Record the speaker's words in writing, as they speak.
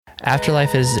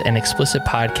Afterlife is an explicit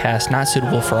podcast not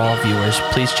suitable for all viewers.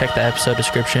 Please check the episode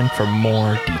description for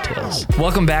more details.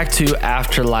 Welcome back to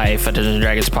Afterlife, a Dungeons &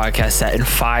 Dragons podcast set in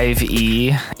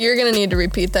 5e. You're going to need to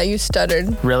repeat that. You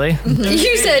stuttered. Really? Mm-hmm.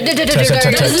 You said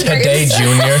Today,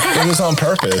 Junior. It was on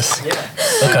purpose. Yeah.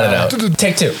 I'll cut it out.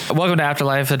 Take two. Welcome to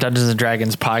Afterlife, a Dungeons &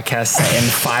 Dragons podcast set in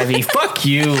 5e. Fuck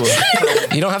you.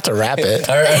 You don't have to rap it.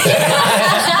 All right.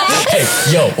 Hey,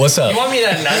 yo, what's up? You want me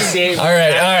to enunciate? All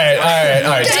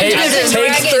right. Take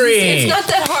three. It's not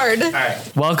that hard. All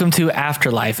right. Welcome to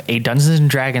Afterlife, a Dungeons &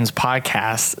 Dragons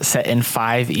podcast set in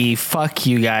 5e. Fuck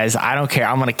you guys. I don't care.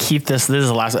 I'm going to keep this. This is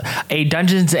the last one. A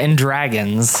Dungeons &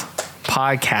 Dragons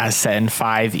podcast set in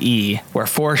 5e, where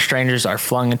four strangers are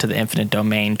flung into the infinite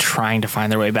domain trying to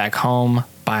find their way back home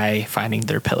by finding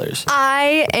their pillars.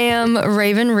 I am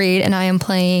Raven Reed, and I am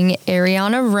playing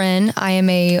Ariana Wren. I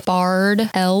am a bard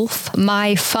elf.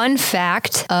 My fun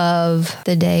fact of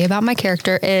the day about my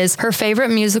character is her favorite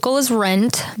musical is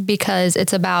Rent, because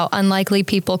it's about unlikely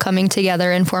people coming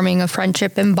together and forming a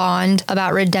friendship and bond,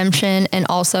 about redemption and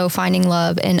also finding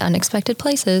love in unexpected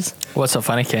places. What's so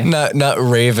funny, Kay? Not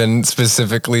Raven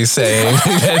specifically saying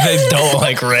that they don't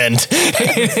like Rent.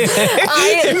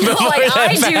 I do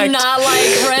not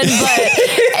like Rent, but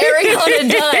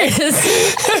Ariana does.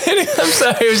 I'm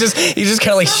sorry, you just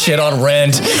kind of like shit on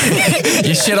Rent.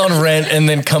 You shit on Rent and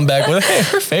then come back with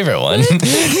her favorite one.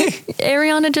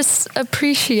 Ariana just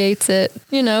appreciates it,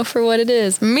 for what it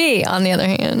is. Me, on the other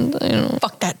hand,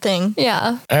 Fuck that thing.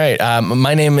 Yeah. All right,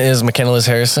 my name is McKenna Liz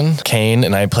Harrison Kane,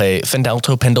 and I play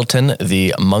Fendalto Pendleton,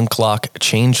 the Monklock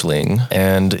Changeling.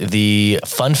 And the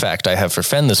fun fact I have for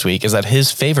Fen this week is that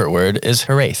his favorite word is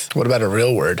Heraith. What about a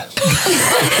real word?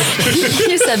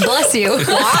 You said bless you.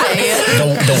 Why?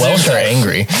 The Welsh are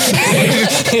angry.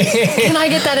 Can I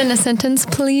get that in a sentence,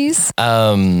 please?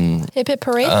 Hip hip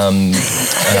parade.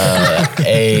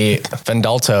 A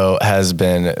Fendalto has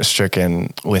been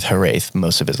stricken with Heraith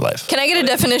most of his life. Can I get a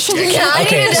definition? I need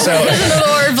a definition of the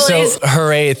word, please. So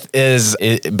Heraith is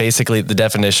basically, the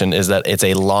definition is that it's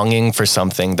a longing for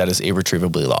something that is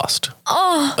irretrievably lost.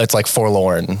 Oh. It's like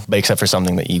forlorn, but except for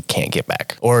something that you can't get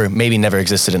back, or maybe never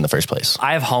existed in the first place.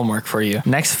 I have homework for you.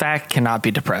 Next fact cannot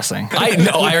be depressing. I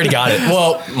already got it.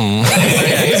 Well,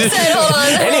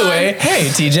 anyway, hey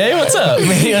TJ, what's up?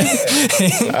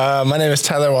 My name is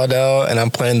Tyler Waddell, and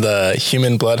I'm playing the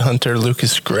human blood hunter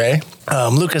Lucas Gray.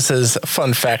 Lucas's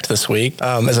fun fact this week,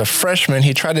 as a freshman,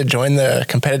 he tried to join the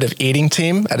competitive eating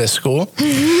team at his school.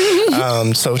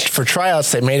 So for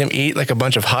tryouts, they made him eat like a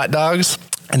bunch of hot dogs,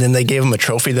 and then they gave him a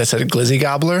trophy that said Glizzy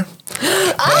Gobbler.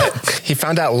 But he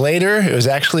found out later it was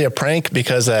actually a prank,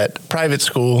 because at private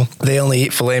school, they only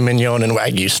eat filet mignon and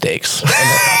Wagyu steaks in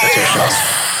their competitions.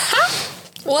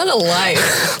 What a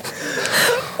life.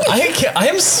 I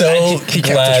am so He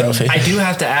kept glad. the trophy. I do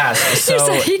have to ask.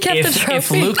 So he kept the trophy.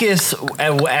 if Lucas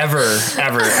ever,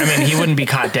 I mean, he wouldn't be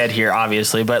caught dead here,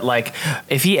 obviously, but like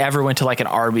if he ever went to like an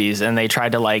Arby's and they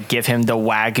tried to like give him the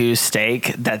Wagyu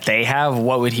steak that they have,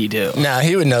 what would he do? Nah,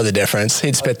 he would know the difference.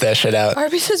 He'd spit that shit out.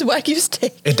 Arby's says Wagyu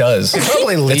steak. It does. He'd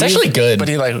probably leave. It's actually good. But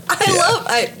he I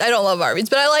don't love Arby's,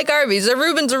 but I like Arby's. Their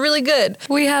Reubens are really good.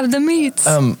 We have the meats.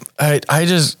 I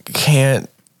just can't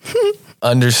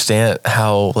understand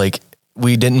how, like,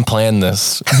 we didn't plan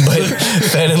this, but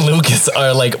Ben and Lucas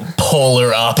are like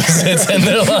polar opposites in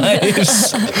their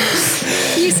lives.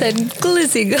 You said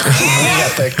glizzy. He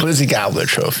got the Glizzy Gobbler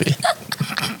trophy.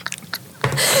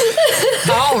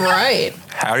 All right.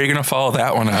 How are you going to follow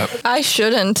that one up? I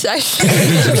shouldn't. We just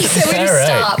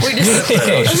stop. We just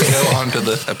Let's go on to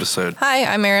the episode. Hi,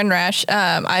 I'm Erin Rash.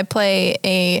 I play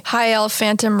a high elf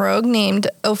phantom rogue named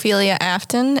Ophelia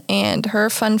Afton, and her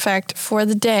fun fact for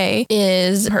the day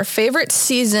is her favorite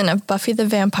season of Buffy the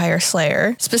Vampire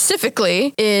Slayer,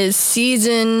 specifically, is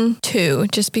season 2,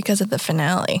 just because of the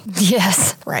finale.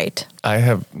 Yes. Right. I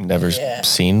have never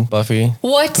seen Buffy.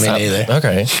 What? Me neither.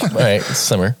 Okay. All right.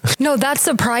 Summer. No, that's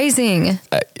surprising.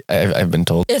 I've been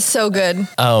told. It's so good.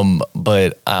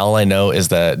 But all I know is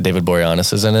that David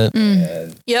Boreanaz is in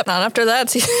it. Yep, not after that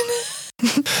season.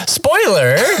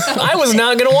 Spoiler! I was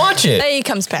not going to watch it. He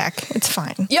comes back. It's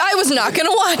fine. Yeah, I was not going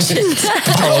to watch it.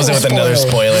 Close it with another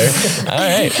spoiler. All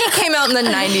right. It came out in the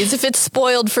 90s. If it's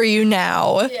spoiled for you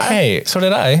now. Hey, so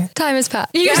did I. Time has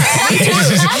passed.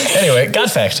 Anyway,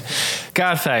 God fact.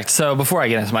 God fact. So before I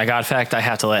get into my God fact, I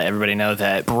have to let everybody know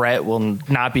that Brett will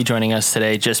not be joining us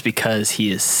today just because he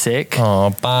is sick.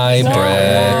 Oh, bye,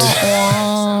 Brett.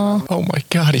 Oh my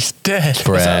God, he's dead. Does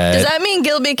Brett. that mean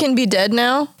Gilby can be dead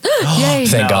now? Yay.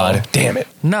 Thank God. Damn it.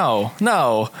 No. What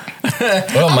about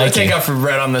I'm gonna Mikey? take out for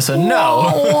Brett on this one.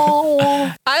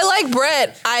 No. I like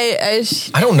Brett. I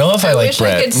I don't know if I like wish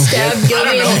Brett. I could stab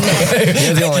Gilby in the neck.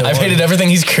 You're the only I've one. hated everything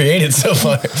he's created so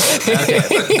far.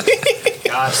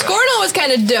 Scorno was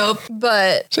kind of dope,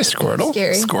 but Say Squirtle.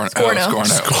 scary. Scorno.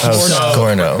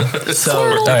 Scorno. So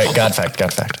All right, God fact.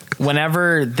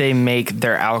 whenever they make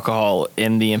their alcohol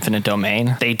in the infinite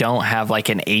domain, they don't have like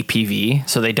an APV,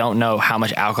 so they don't know how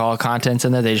much alcohol content's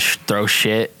in there. They just throw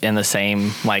shit in the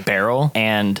same like barrel,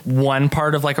 and one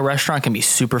part of like a restaurant can be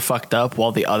super fucked up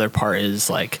while the other part is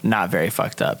like not very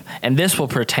fucked up. And this will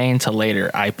pertain to later,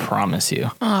 I promise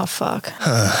you. Oh, fuck.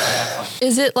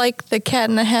 Is it like the Cat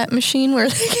in the Hat machine where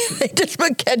they just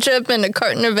put ketchup and a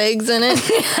carton of eggs in it?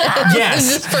 Yes.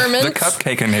 It just ferments? The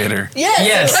Cupcakeinator. Yes.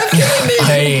 Yes.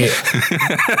 I,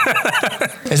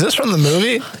 Is this from the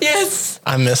movie? Yes.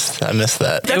 I missed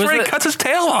that. That's was where he the- cuts his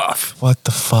tail off. what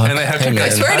the fuck? And they have Hey, to man. I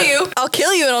swear to you, I'll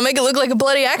kill you and I'll make it look like a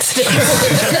bloody accident.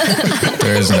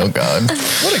 There is no God.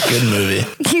 What a good movie.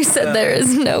 You said there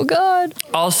is no God.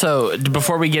 Also,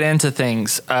 before we get into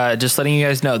things, just letting you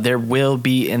guys know, there will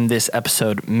be in this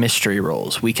episode mystery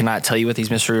rolls. We cannot tell you what these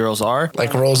mystery rolls are.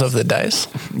 Like rolls of the dice.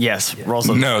 Yes, rolls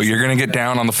of No, you're gonna get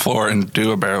down on the floor and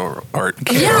do a barrel art.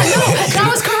 Yeah, no, that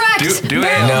was correct. Do a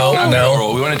No, not no. barrel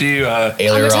roll. We want to do I'm a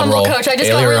Aileron tumble roll. coach. I just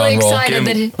got Aileron really roll. excited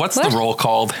that he, what's What? the roll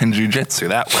called in jiu-jitsu?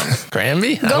 That one.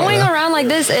 Granby? I don't Going know. around like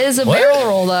this is a What? barrel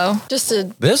roll, though. Just a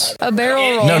This? A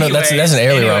barrel roll. No, that's an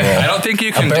aileron roll. I don't think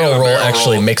you can barrel do a roll barrel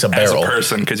actually roll makes a barrel. as a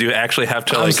person because you actually have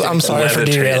to like. I'm sorry for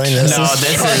levitate. derailing this. No, this is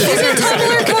She's a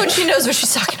tumbler coach. She knows what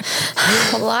she's talking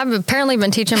about. Well, I've apparently been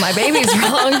teaching my babies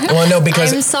wrong. Well, no,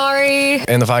 because I'm sorry.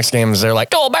 in the Fox games, they're like,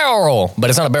 oh, a barrel roll. But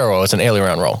it's not a barrel roll, it's an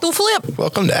aileron roll. Do flip.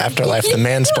 Welcome to Afterlife, the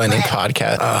mansplaining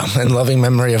podcast. In loving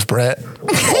memory of Brett.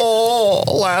 Oh,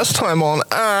 last time on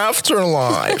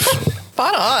Afterlife.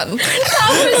 Spot on.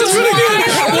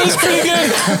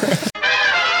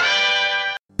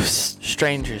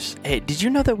 strangers. Hey, did you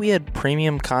know that we had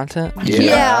premium content?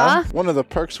 Yeah. One of the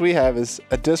perks we have is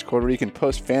a Discord where you can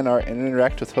post fan art and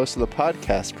interact with hosts of the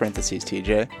podcast, parentheses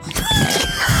TJ.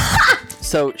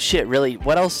 So, shit, really,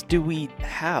 what else do we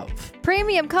have?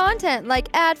 Premium content like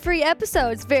ad-free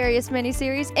episodes, various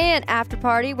miniseries, and After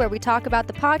Party where we talk about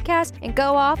the podcast and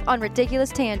go off on ridiculous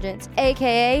tangents.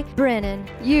 AKA, Brennan,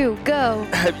 you go.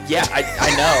 Yeah,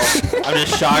 I know. I'm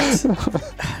just shocked.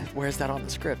 Where's that on the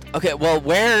script? Okay, well,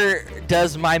 where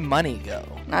does my money go?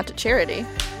 Not to charity.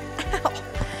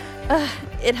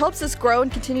 It helps us grow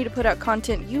and continue to put out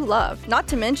content you love. Not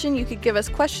to mention, you could give us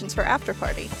questions for After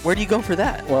Party. Where do you go for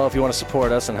that? Well, if you want to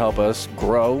support us and help us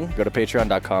grow, go to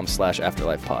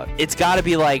patreon.com/afterlifepod. It's got to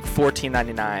be like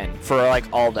 $14.99 for like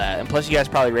all that. And plus, you guys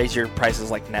probably raise your prices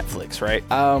like Netflix, right?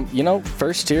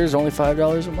 First tier is only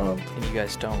 $5 a month. And you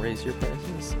guys don't raise your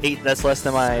prices. That's less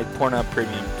than my Pornhub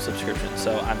premium subscription,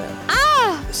 so I'm in.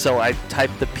 So I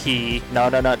typed the P. No,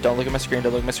 don't look at my screen.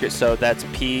 Don't look at my screen. So that's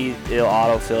P. It'll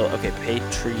autofill. Okay,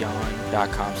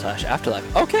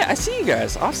 patreon.com/afterlife. Okay, I see you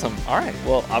guys. Awesome. All right.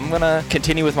 Well, I'm gonna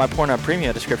continue with my Pornhub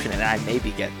premium description, and I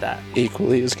maybe get that.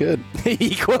 Equally as good.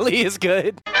 Equally as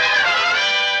good.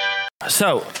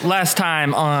 So, last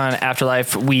time on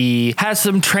Afterlife, we had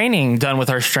some training done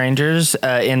with our strangers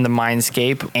in the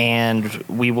Mindscape, and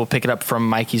we will pick it up from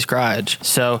Mikey's garage.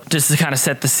 So, just to kind of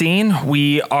set the scene,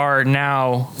 we are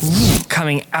now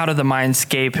coming out of the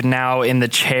Mindscape, now in the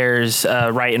chairs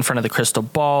right in front of the crystal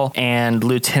ball, and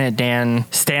Lieutenant Dan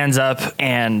stands up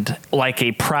and, like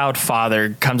a proud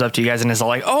father, comes up to you guys and is all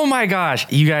like, oh my gosh,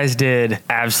 you guys did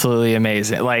absolutely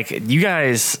amazing. Like, you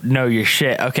guys know your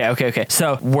shit. Okay.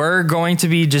 So, we're going to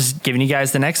be just giving you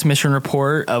guys the next mission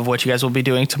report of what you guys will be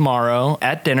doing tomorrow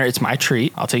at dinner. It's my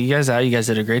treat. I'll take you guys out. You guys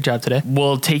did a great job today.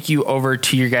 We'll take you over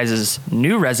to your guys'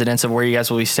 new residence of where you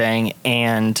guys will be staying.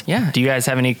 And yeah, do you guys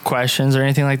have any questions or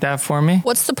anything like that for me?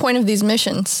 What's the point of these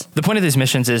missions? The point of these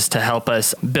missions is to help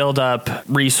us build up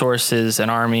resources, an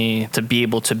army, to be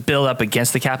able to build up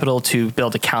against the capital, to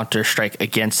build a counter strike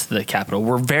against the capital.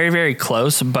 We're very, very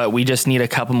close, but we just need a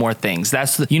couple more things.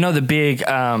 That's the big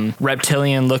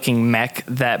reptilian looking mech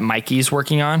that Mikey's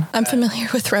working on? I'm familiar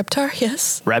with Reptar,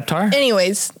 yes. Reptar?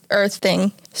 Anyways, Earth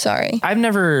thing. Sorry. I've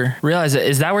never realized it.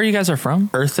 Is that where you guys are from?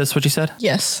 Earth, that's what you said?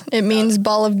 Yes. It means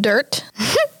ball of dirt.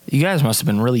 You guys must have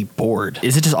been really bored.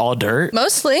 Is it just all dirt?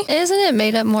 Mostly. Isn't it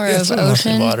made up more It's of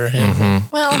mostly ocean? water. Yeah.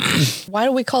 Well, why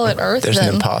do we call it Earth There's then?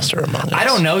 an imposter among us. I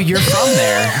don't know. You're from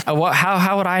there.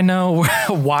 How would I know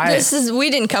why? We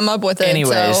didn't come up with it.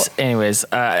 Anyways,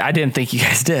 I didn't think you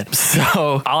guys did.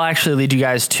 So I'll actually lead you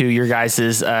guys to your guys'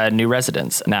 new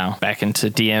residence now. Back into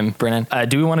DM, Brennan.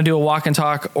 Do we want to do a walk and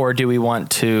talk, or do we want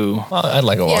to? Well, I'd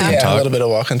like a walk and Yeah, talk. a little bit of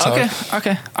walk and talk.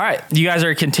 Okay. All right. You guys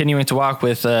are continuing to walk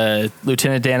with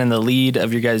Lieutenant Dan in the lead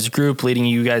of your guys' group, leading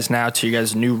you guys now to your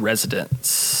guys' new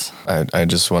residence. I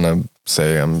just want to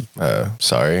say I'm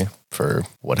sorry for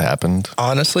what happened.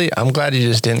 Honestly, I'm glad you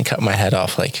just didn't cut my head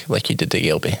off like you did to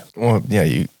Gilby. Well, yeah,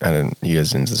 you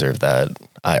guys didn't deserve that.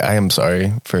 I am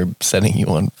sorry for setting you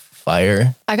on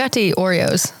fire. I got to eat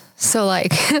Oreos. So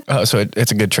like, Oh, so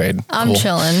it's a good trade. I'm Cool.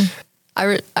 chilling.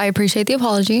 I appreciate the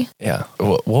apology. Yeah.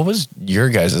 What was your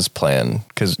guys' plan?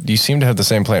 Because you seem to have the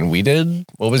same plan we did.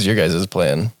 What was your guys'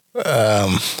 plan?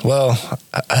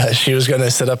 She was going to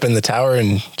sit up in the tower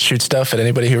and shoot stuff at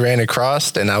anybody who ran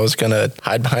across, and I was going to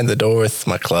hide behind the door with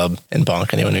my club and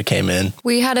bonk anyone who came in.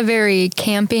 We had a very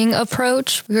camping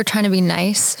approach. We were trying to be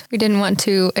nice. We didn't want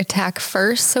to attack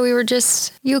first. So we were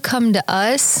just, you come to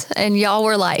us, and y'all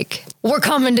were like, we're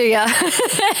coming to you.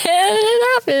 And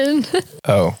it happened.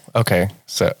 Oh, okay.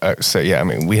 So yeah, I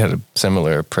mean, we had a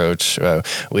similar approach.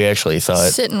 We actually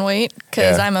thought, Sit and wait,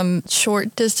 because Yeah. I'm a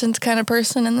short distance kind of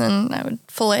person, and then I would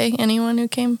fillet anyone who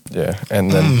came. yeah,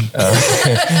 and then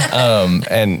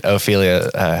and Ophelia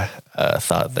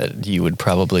thought that you would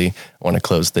probably want to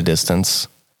close the distance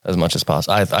as much as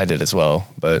possible. I did as well,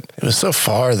 but It was so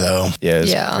far, though. yeah, it's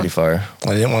Yeah. pretty far.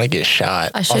 I didn't want to get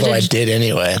shot, I should've although I just- did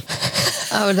anyway.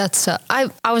 Oh, that's tough.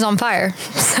 I was on fire.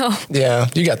 So Yeah,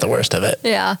 you got the worst of it.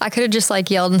 yeah, I could have just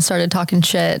like yelled and started talking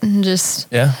shit and just,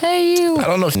 Yeah. hey, you. I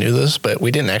don't know if you knew this, but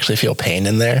we didn't actually feel pain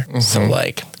in there. So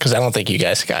like, because I don't think you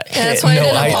guys got hit. that's why I No,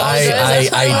 didn't apologize.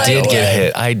 That's why I I'm did like, get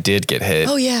hit. I did get hit.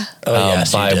 Oh, yeah. Oh,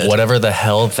 yes, you by did. whatever the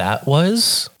hell that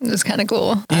was. It was kind of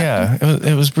cool. Yeah,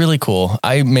 it was really cool.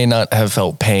 I may not have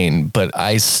felt pain, but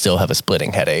I still have a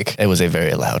splitting headache. It was a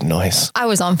very loud noise. I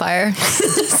was on fire.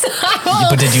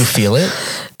 But did you feel it?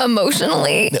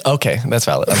 Emotionally, Okay, that's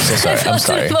valid. I'm so sorry. I'm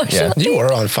sorry. Yeah. You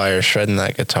were on fire shredding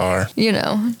that guitar. you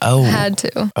know, Oh.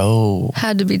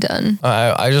 had to be done.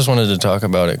 I just wanted to talk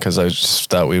about it because I just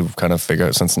thought we kind of figure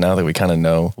out, since now that we kind of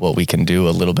know what we can do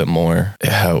a little bit more,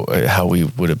 how we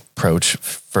would approach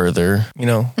further, you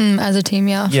know? As a team,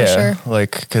 yeah, for sure.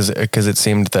 Like, because it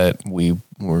seemed that we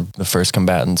were the first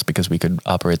combatants because we could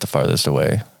operate the farthest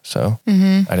away. So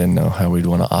I didn't know how we'd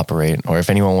want to operate, or if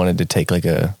anyone wanted to take like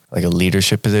a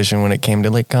leadership position when it came to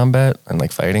like combat and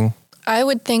like fighting. I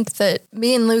would think that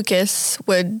me and Lucas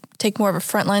would take more of a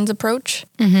front lines approach,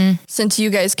 since you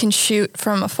guys can shoot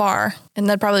from afar, and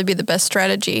that'd probably be the best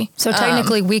strategy. So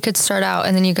technically, we could start out,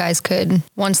 and then you guys could,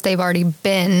 once they've already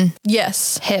been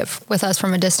Yes. hit with us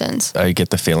from a distance. I get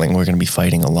the feeling we're going to be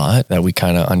fighting a lot, that we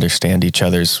kind of understand each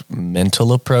other's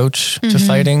mental approach to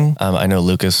fighting. I know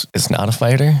Lucas is not a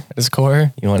fighter at his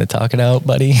core. You want to talk it out,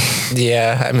 buddy?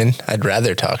 Yeah, I mean, I'd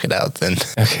rather talk it out than.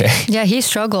 Okay. Yeah, he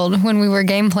struggled when we were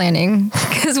game planning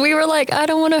because we were like, I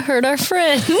don't want to hurt our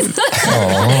friends.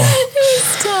 It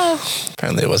was tough.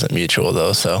 Apparently, it wasn't mutual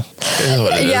though, so it is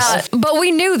what it is. Yeah, but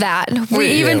we knew that. We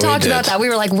even talked about that. We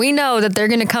were like, we know that they're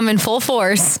going to come in full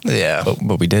force. Yeah.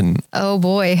 But we didn't. Oh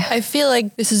boy. I feel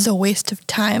like this is a waste of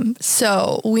time,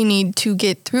 so we need to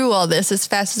get through all this as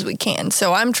fast as we can.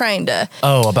 So I'm trying to.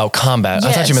 Oh, about combat.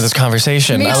 I thought you meant this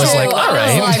conversation. Me I was too. like, all I was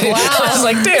right. like, wow. I was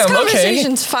like, This damn, okay.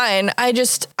 conversation's fine.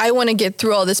 I want to get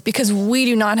through all this because we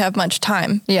do not have much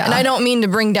time. Yeah. And I don't mean to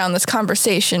bring down this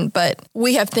conversation, but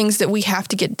we have things that we have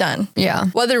to get done. Yeah.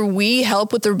 Whether we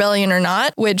help with the rebellion or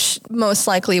not, which most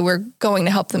likely we're going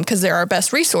to help them because they're our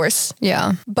best resource,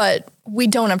 Yeah. but we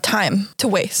don't have time to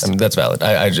waste. That's valid.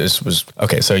 I just was,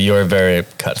 okay, so you're very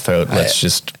cutthroat. Let's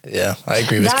just. Yeah, I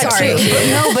agree with That Cassie. too.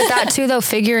 No, but that too, though,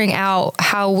 figuring out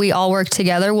how we all work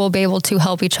together, we'll be able to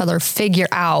help each other figure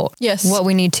out Yes. what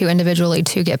we need to individually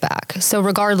to get back. So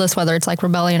regardless whether it's like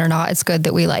rebellion or not, it's good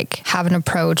that we like have an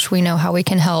approach. We know how we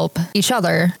can help each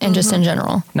other and just in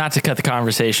general. Not to cut the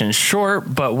conversation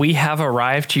short, but we have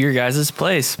arrived to your guys'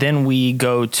 place. Then we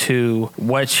go to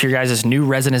what your guys' new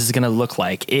residence is going to look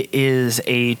like. It is is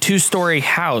a 2-story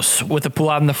house with a pool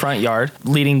out in the front yard,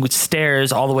 leading with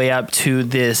stairs all the way up to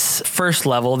this first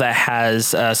level that has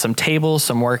some tables,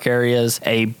 some work areas,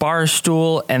 a bar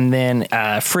stool, and then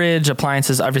fridge,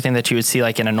 appliances, everything that you would see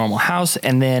like in a normal house.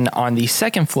 And then on the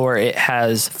second floor, it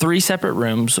has 3 separate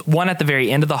rooms, one at the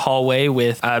very end of the hallway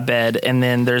with a bed, and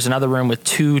then there's another room with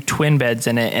 2 twin beds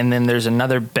in it, and then there's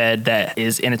another bed that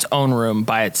is in its own room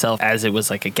by itself as it was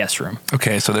like a guest room.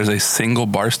 Okay, so there's a single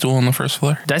bar stool on the first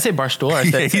floor? Did I say bar stool? Or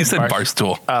Yeah, you said bar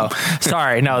stool. Oh,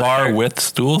 sorry. No. Bar with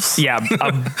stools? Yeah.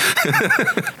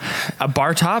 A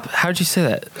bar top? How'd you say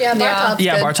that? Yeah, bar top's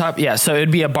Yeah, good. bar top. Yeah, so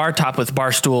it'd be a bar top with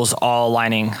bar stools all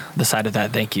lining the side of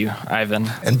that. Thank you, Ivan.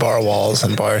 And bar walls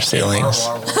and bar ceilings.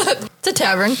 It's a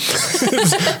tavern.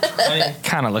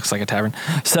 Kind of looks like a tavern.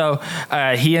 So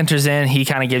he enters in. He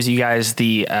kind of gives you guys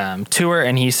the tour,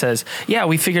 and he says, "Yeah,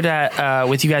 we figured that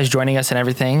with you guys joining us and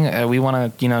everything, we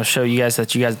want to, show you guys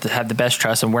that you guys have the best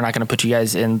trust, and we're not going to put you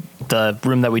guys in the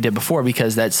room that we did before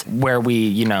because that's where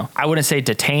we, I wouldn't say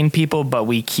detain people, but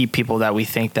we keep people that we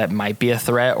think that might be a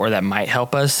threat or that might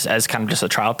help us as kind of just a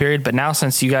trial period. But now,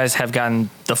 since you guys have gotten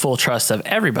the full trust of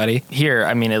everybody here,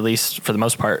 I mean, at least for the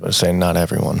most part, I would say not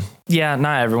everyone. Yeah,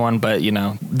 not everyone, but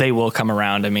they will come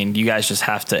around. I mean, you guys just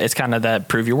have to, it's kind of that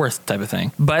prove your worth type of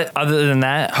thing. But other than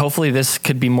that, hopefully this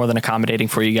could be more than accommodating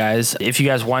for you guys. If you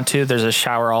guys want to, there's a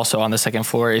shower also on the second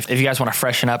floor. If you guys want to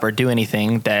freshen up or do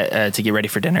anything that to get ready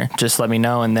for dinner, just let me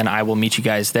know and then I will meet you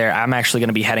guys there. I'm actually going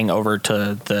to be heading over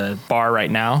to the bar right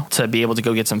now to be able to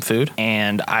go get some food,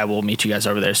 and I will meet you guys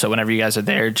over there. So whenever you guys are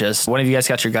there, just one of you guys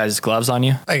got your guys' gloves on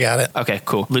you? I got it. Okay,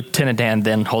 cool. Lieutenant Dan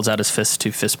then holds out his fist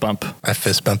to fist bump. I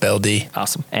fist bump LD.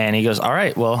 Awesome. And he goes, all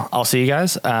right, well, I'll see you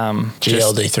guys.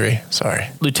 GLD3, sorry.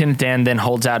 Lieutenant Dan then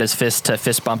holds out his fist to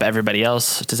fist bump everybody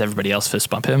else. Does everybody else fist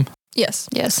bump him? Yes.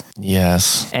 Yes.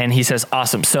 And he says,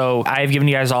 awesome. So I've given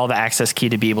you guys all the access key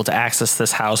to be able to access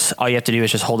this house. All you have to do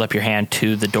is just hold up your hand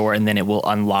to the door and then it will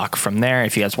unlock from there.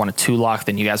 If you guys want it to lock,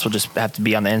 then you guys will just have to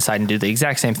be on the inside and do the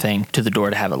exact same thing to the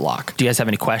door to have it lock. Do you guys have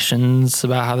any questions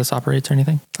about how this operates or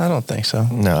anything? I don't think so.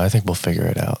 No, I think we'll figure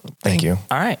it out. Thank you.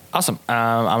 All right. Awesome.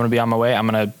 I'm going to be on my way. I'm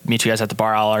going to meet you guys at the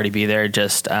bar. I'll already be there.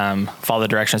 Just follow the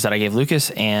directions that I gave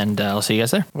Lucas and I'll see you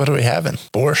guys there. What are we having?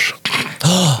 Borscht?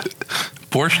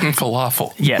 Borscht and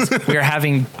falafel. Yes, we are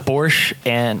having borscht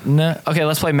and okay,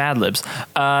 let's play Mad Libs.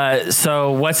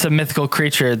 So what's a mythical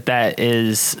creature that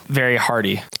is very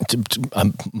hardy?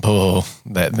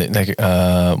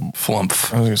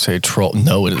 Flumph. I was going to say troll.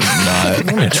 No, it is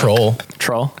not. A troll.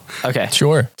 Troll? Okay.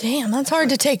 Sure. Damn, that's hard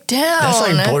to take down. That's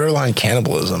like borderline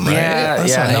cannibalism, right?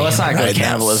 Yeah, no, let's not go right,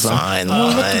 cannibalism. Fine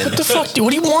line. What the fuck? What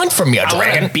do you want from me, a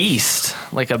dragon? Like a beast.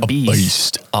 Like a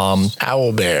beast.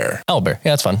 Owl bear. Owlbear.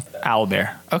 Yeah, that's fun.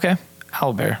 Owlbear. Okay.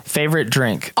 Owlbear. Favorite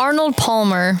drink? Arnold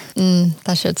Palmer.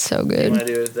 That shit's so good. to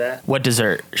do with that? What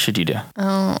dessert should you do?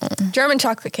 German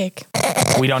chocolate cake.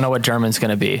 We don't know what German's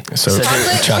going to be. So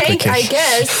Chocolate cake, I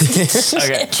guess.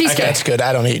 Okay. Cheesecake. That's good.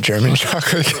 I don't eat German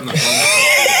chocolate.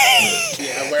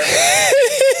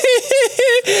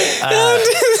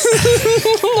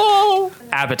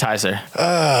 Appetizer.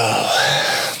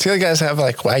 Do you guys have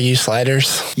like Wagyu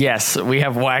sliders? Yes, we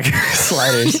have Wagyu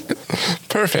sliders.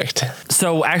 Perfect.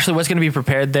 So actually what's going to be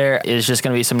prepared there is just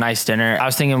going to be some nice dinner. I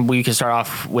was thinking we could start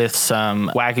off with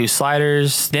some Wagyu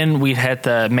sliders. Then we'd hit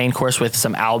the main course with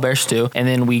some owlbear stew. And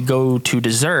then we go to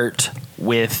dessert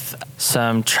with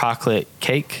some chocolate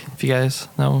cake, if you guys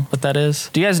know what that is.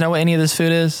 Do you guys know what any of this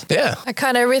food is? Yeah. I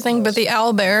cut everything but the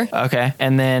owlbear. Okay.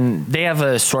 And then they have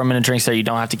a assortment of drinks there. You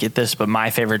don't have to get this, but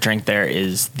my favorite drink there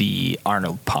is the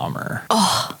Arnold Palmer.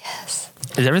 Oh, yes.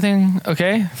 Is everything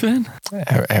okay, Finn?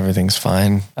 Everything's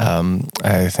fine.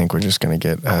 I think we're just going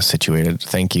to get situated.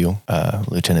 Thank you,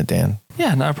 Lieutenant Dan.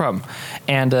 Yeah, not a problem.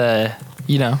 And,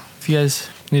 if you guys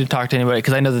need to talk to anybody,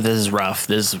 because I know that this is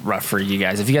rough for you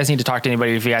guys. If you guys need to talk to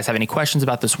anybody, if you guys have any questions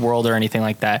about this world or anything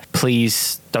like that,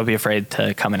 please don't be afraid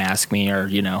to come and ask me or,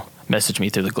 message me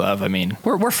through the glove. I mean,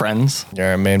 we're friends. You're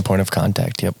our main point of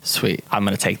contact. Yep. Sweet. I'm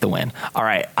going to take the win. All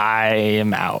right. I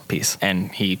am out. Peace.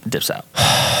 And he dips out.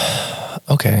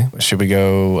 Okay. Should we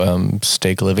go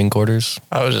stake living quarters?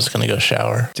 I was just going to go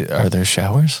shower. Are there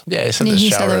showers? Yeah, he said the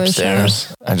shower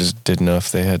upstairs. I just didn't know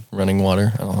if they had running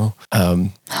water. I don't know.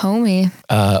 Homie.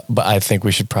 But I think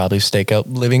we should probably stake out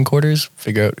living quarters,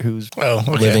 figure out who's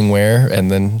okay. living where, and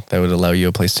then that would allow you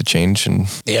a place to change. And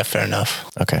yeah, fair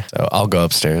enough. Okay. So I'll go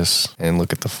upstairs and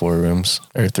look at the 3 rooms.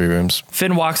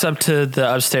 Finn walks up to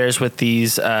the upstairs with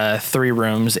these 3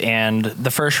 rooms, and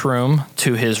the first room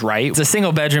to his right is a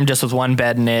single bedroom just with one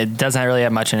bed in it. Doesn't really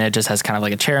have much in it. It just has kind of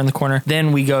like a chair in the corner.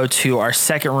 Then we go to our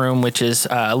second room, which is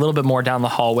a little bit more down the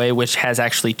hallway, which has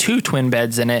actually 2 twin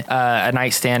beds in it, a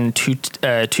nightstand, 2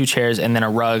 chairs, and then a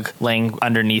rug laying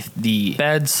underneath the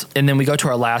beds. And then we go to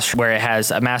our last, where it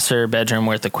has a master bedroom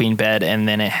with a queen bed, and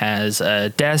then it has a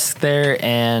desk there,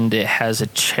 and it has a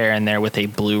chair in there with a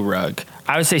blue rug.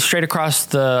 I would say straight across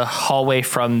the hallway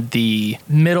from the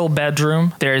middle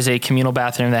bedroom, there is a communal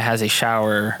bathroom that has a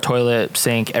shower, toilet,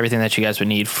 sink, everything that you guys would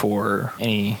need for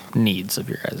any needs of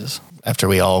your guys'. After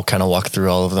we all kind of walk through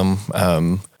all of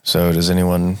them, so does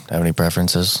anyone have any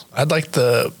preferences? I'd like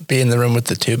to be in the room with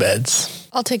the 2 beds.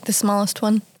 I'll take the smallest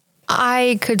one.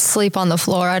 I could sleep on the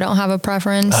floor. I don't have a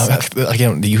preference.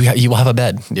 Again, you have a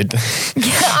bed.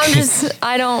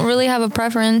 I don't really have a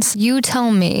preference. You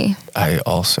tell me. I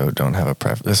also don't have a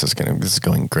preference. This is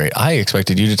going great. I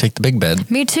expected you to take the big bed.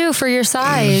 Me too, for your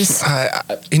size.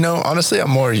 Honestly,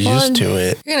 I'm more used to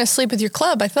it. You're going to sleep with your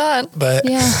club, I thought. But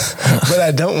yeah. But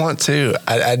I don't want to.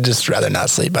 I'd just rather not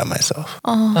sleep by myself.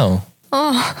 Oh.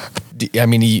 I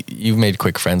mean, you've made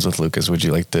quick friends with Lucas. Would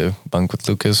you like to bunk with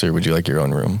Lucas, or would you like your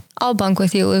own room? I'll bunk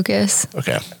with you, Lucas.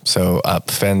 Okay. So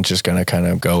Fenn's just going to kind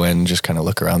of go in, just kind of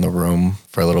look around the room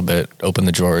for a little bit, open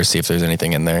the drawer, see if there's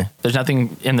anything in there. There's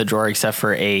nothing in the drawer except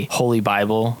for a Holy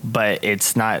Bible, but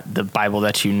it's not the Bible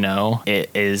that you know.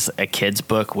 It is a kid's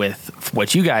book with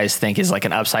what you guys think is like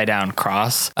an upside down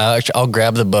cross. Actually, I'll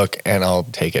grab the book and I'll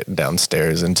take it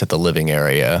downstairs into the living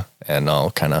area, and I'll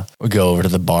kind of go over to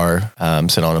the bar,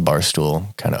 sit on a bar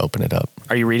stool, kind of open it up.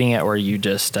 Are you reading it, or are you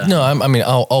just? No, I'm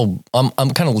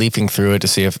kind of leafing through it to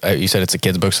see if you said it's a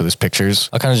kid's book, so there's pictures.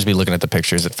 I'll kind of just be looking at the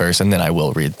pictures at first, and then I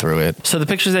will read through it. So the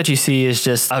pictures that you see is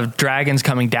just of dragons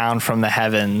coming down from the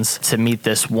heavens to meet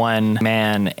this one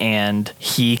man, and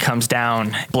he comes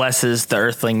down, blesses the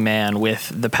earthling man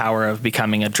with the power of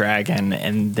becoming a dragon,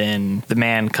 and then the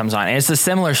man comes on. And it's a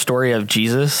similar story of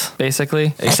Jesus,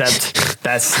 basically, except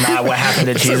that's not what happened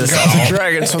to Jesus at all.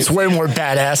 Dragon, so it's way more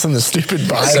badass than the stupid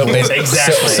Bible.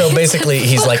 So basically,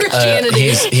 he's like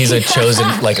he's a chosen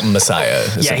like Messiah.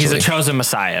 Yeah, he's a chosen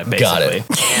Messiah. Basically. Got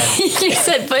it. You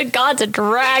said, but God's a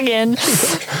dragon.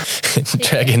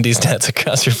 Dragging these tats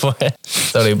across your forehead.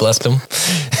 So he blessed him.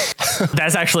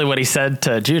 That's actually what he said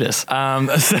to Judas.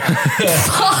 Fuck.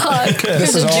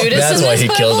 This is all, Judas That's in why this he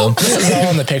Bible? killed him. This is all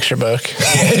in the picture book.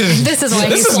 This is why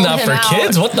This is not for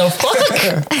kids. What the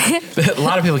fuck? A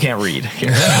lot of people can't read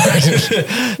here.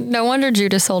 No wonder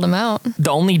Judas sold him out.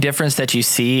 The only difference that you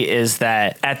see is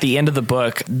that at the end of the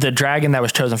book, the dragon that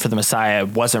was chosen for the Messiah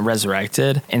wasn't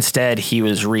resurrected. Instead, he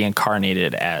was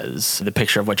reincarnated as the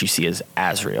picture of what you see as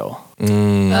Azrael.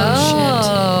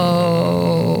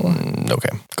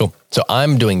 Okay, cool. So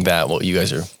I'm doing that while you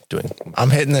guys are doing. I'm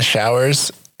hitting the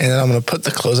showers, and then I'm going to put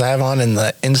the clothes I have on in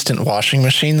the instant washing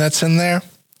machine that's in there,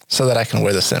 so that I can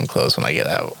wear the same clothes when I get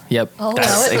out. Yep. Oh,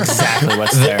 That's wow. exactly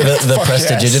what's there. The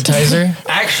prestidigitizer?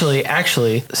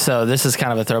 Actually, so this is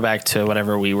kind of a throwback to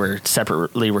whatever we were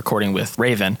separately recording with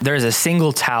Raven. There's a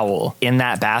single towel in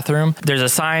that bathroom. There's a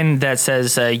sign that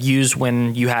says use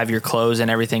when you have your clothes and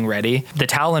everything ready. The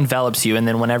towel envelops you, and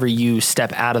then whenever you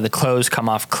step out of the clothes come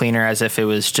off cleaner as if it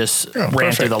was just ran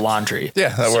perfect. through the laundry. Yeah,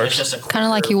 that works. Kind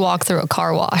of like you walk through a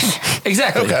car wash.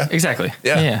 Exactly. Okay. Exactly.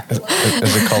 Yeah. Is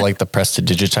it called like the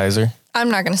prestidigitizer? I'm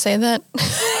not going to say that.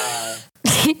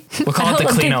 We'll call it the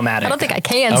Clean-O-Matic. I don't think I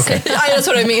can say that. That's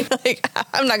what I mean. Like,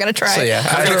 I'm not going to try. So yeah,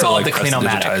 I'm after, gonna call it the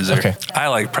Clean-O-Matic. Prestidigitizer. Okay. I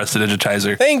like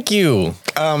Prestidigitizer. Thank you.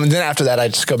 and then after that, I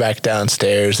just go back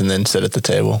downstairs and then sit at the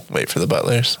table, wait for the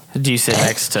butlers. Do you sit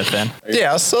next to Finn?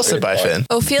 Yeah, I'll still sit by Finn.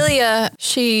 Ophelia,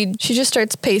 she just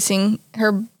starts pacing.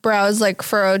 Her brow is like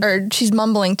furrowed, or she's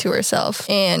mumbling to herself,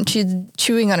 and she's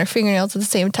chewing on her fingernails at the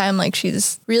same time, like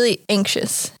she's really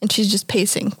anxious, and she's just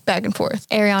pacing back and forth.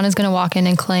 Ariana's going to walk in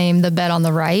and claim the bed on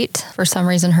the right. For some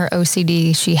reason, her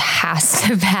OCD, she has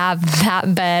to have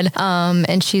that bed.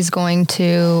 And she's going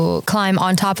to climb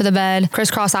on top of the bed,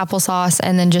 crisscross applesauce,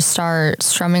 and then just start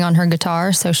strumming on her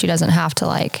guitar so she doesn't have to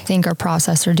like think or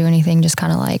process or do anything, just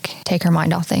kind of like take her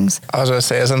mind off things. I was going to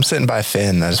say, as I'm sitting by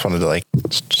Finn, I just wanted to like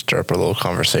stir up a little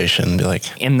conversation, be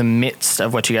like, In the midst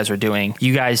of what you guys were doing,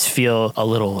 you guys feel a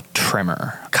little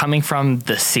tremor coming from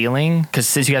the ceiling, because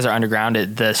since you guys are underground,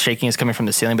 the shaking is coming from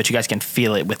the ceiling, but you guys can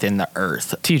feel it within the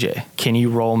earth. TJ, can you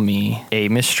roll me a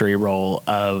mystery roll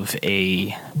of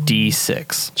a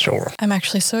D6? sure. I'm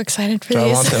actually so excited for Do I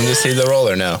these. want them to see the roll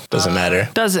or no? Doesn't matter.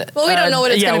 Does it? Well, we don't know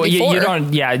what it's gonna be you for.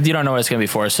 don't. Yeah, you don't know what it's going to be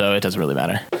for, so it doesn't really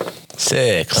matter.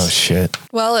 6. Oh shit.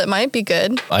 Well, it might be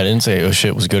good. I didn't say oh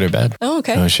shit was good or bad. Oh,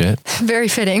 okay. Oh shit. Very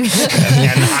fitting.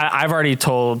 And I've already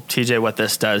told TJ what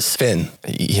this does. Finn.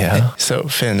 Yeah. So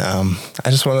Finn, I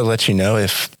just want to let you know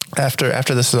if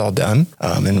after this is all done,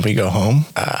 and we go home,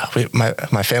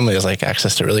 my family has like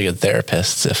access to really good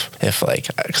therapists. If like,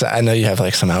 because I know you have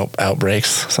like some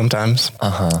outbreaks sometimes.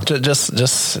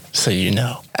 Just so you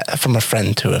know, from a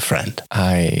friend to a friend.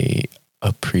 I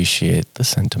appreciate the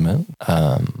sentiment,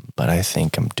 but I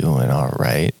think I'm doing all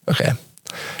right. Okay.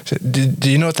 So, do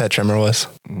you know what that tremor was?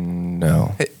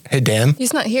 No. Hey, Dan.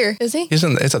 He's not here, is he? He's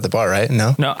at the bar, right?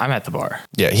 No, I'm at the bar.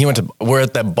 Yeah, we're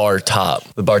at that bar top.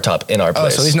 The bar top in our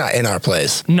place. Oh, so he's not in our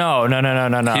place. No.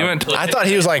 I thought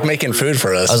he was like making food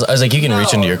for us. I was like, you can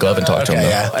reach into your glove and talk to him. Okay,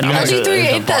 Though. yeah. RG3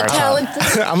 ain't that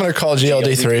talented. I'm gonna call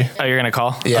GLD3. Oh, you're gonna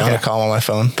call? Yeah, I'm gonna call him on my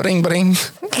phone. Bring.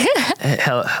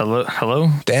 Hello,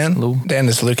 Dan. Hello. Dan,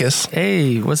 is Lucas.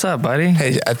 Hey, what's up, buddy?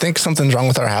 Hey, I think something's wrong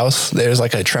with our house. There's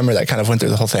like a tremor that kind of went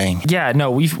through the whole thing. Yeah,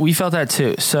 no, we felt that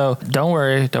too. So don't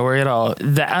worry at all.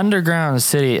 The underground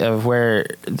city of where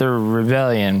the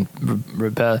rebellion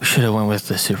should have went with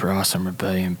the super awesome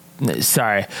rebellion.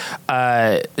 Sorry.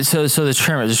 So the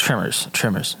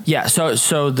trimmers. Yeah.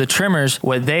 So the trimmers,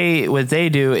 what they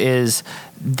do is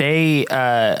they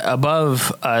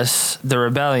above us, the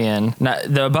rebellion,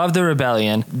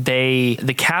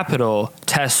 the capital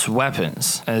tests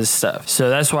weapons and stuff. So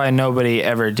that's why nobody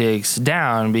ever digs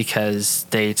down, because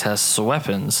they test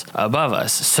weapons above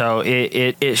us. So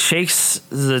it shakes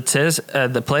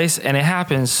the place, and it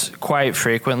happens quite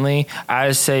frequently. I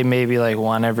would say maybe like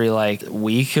one every like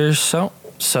week or so.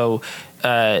 So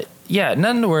yeah,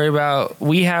 nothing to worry about.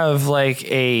 We have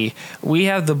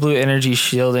the blue energy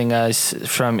shielding us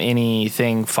from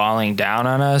anything falling down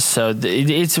on us. So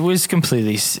it's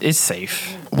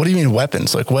safe. What do you mean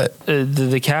weapons? Like what?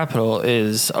 The capital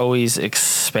is always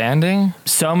expanding,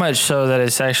 so much so that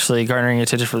it's actually garnering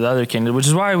attention for the other kingdom, which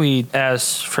is why we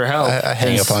ask for help. I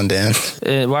hang up on Dan.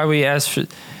 Why we ask for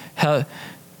help.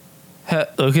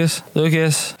 Lucas.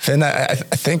 Finn, I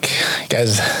think,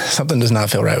 guys, something does not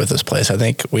feel right with this place. I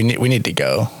think we need to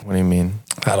go. What do you mean?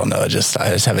 I don't know. I just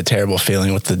have a terrible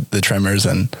feeling with the tremors,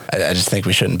 and I just think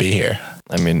we shouldn't be here.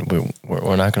 I mean,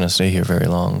 we're not going to stay here very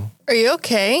long. Are you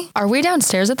okay? Are we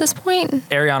downstairs at this point?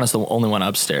 Ariana's the only one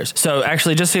upstairs. So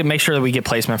actually, just to make sure that we get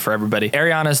placement for everybody,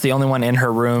 Ariana's the only one in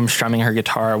her room strumming her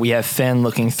guitar. We have Finn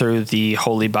looking through the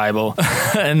Holy Bible.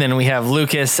 And then we have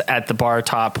Lucas at the bar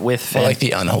top with Finn. Well, like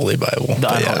the unholy Bible.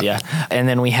 Yeah. And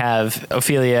then we have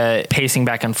Ophelia pacing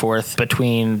back and forth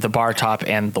between the bar top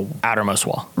and the outermost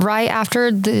wall. Right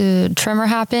after the tremor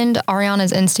happened,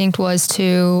 Ariana's instinct was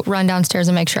to run downstairs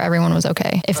and make sure everyone was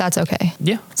okay, if that's okay.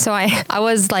 Yeah. So I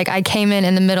was like, I came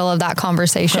in the middle of that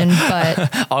conversation,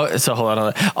 but... So hold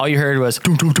on. All you heard was...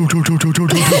 and then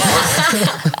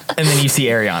you see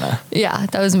Ariana. Yeah,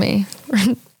 that was me.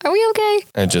 Are we okay?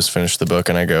 I just finished the book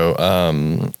and I go,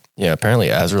 yeah, apparently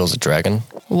Azrael's a dragon.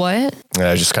 What? And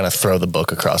I just kind of throw the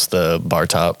book across the bar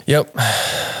top. Yep.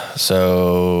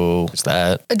 So it's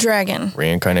that. A dragon.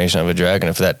 Reincarnation of a dragon,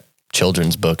 if that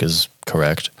children's book is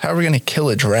correct. How are we going to kill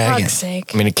a dragon? Fuck's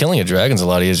sake. I mean, killing a dragon's a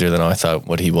lot easier than I thought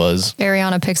what he was.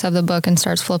 Ariana picks up the book and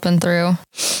starts flipping through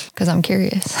because I'm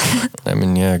curious. I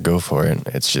mean, yeah, go for it.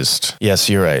 It's just, yes,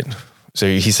 you're right. So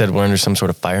he said we're under some sort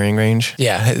of firing range?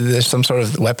 Yeah, there's some sort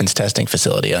of weapons testing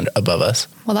facility above us.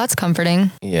 Well, that's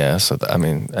comforting. Yeah, so I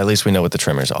mean, at least we know what the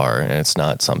tremors are, and it's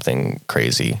not something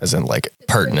crazy, as in like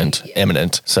pertinent,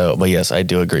 imminent. So, but yes, I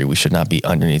do agree we should not be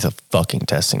underneath a fucking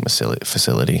testing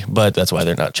facility, but that's why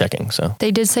they're not checking, so.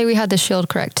 They did say we had the shield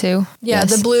correct too? Yeah,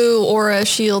 Yes. the blue aura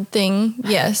shield thing.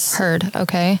 Yes. Heard,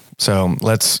 okay. So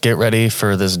let's get ready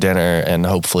for this dinner, and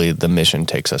hopefully the mission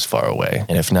takes us far away.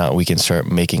 And if not, we can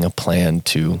start making a plan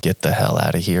to get the hell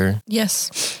out of here.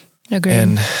 Yes. Agreed.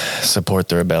 And support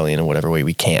the rebellion in whatever way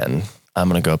we can. I'm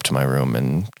going to go up to my room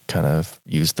and kind of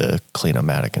use the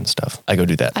Clean-O-Matic and stuff. I go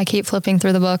do that. I keep flipping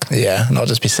through the book. Yeah, and I'll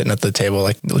just be sitting at the table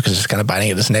like Lucas just kind of biting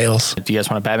at his nails. Do you guys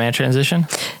want a Batman transition?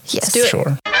 Yes. Do it.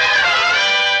 Sure.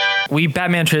 We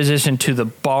Batman transition to the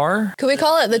bar. Could we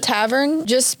call it the tavern?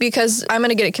 Just because I'm going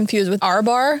to get it confused with our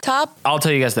bar top. I'll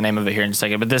tell you guys the name of it here in a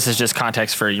second, but this is just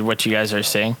context for what you guys are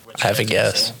seeing. I have a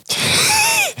guess.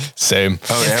 Same.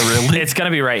 Oh, yeah, really? It's going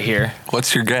to be right here.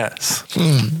 What's your guess?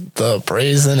 The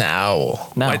Brazen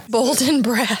Owl. No, Bold and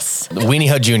brass. Weenie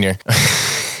Hut Jr.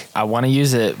 I want to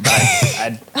use it, but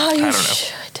I Oh, you know.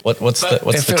 should. What's the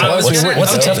If it was, we wouldn't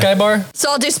what's the know. tough guy bar?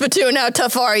 Salty Spittoon, how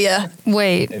tough are you?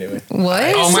 Wait,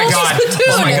 what? Oh my god!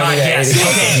 Oh my god! Yes. Yeah,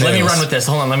 Okay, let me run with this.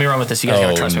 Hold on, let me run with this. You guys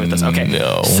gotta trust me with this. Okay.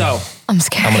 no. So I'm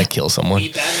scared. I'm going to kill someone.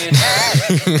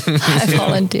 I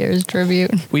volunteer as tribute.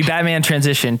 we Batman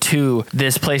transition to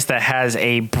this place that has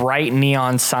a bright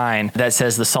neon sign that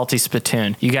says the Salty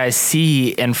Spittoon. You guys see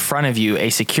in front of you a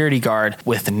security guard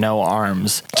with no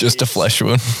arms. Just a flesh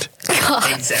wound.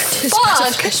 God. Exactly.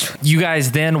 Fuck. You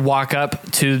guys then walk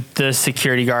up to the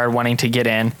security guard wanting to get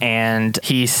in, and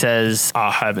he says,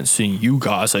 I haven't seen you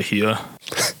guys here.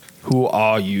 Who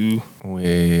are you?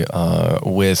 We are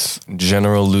with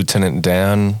General Lieutenant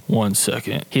Dan. 1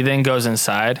 second. He then goes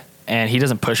inside. And he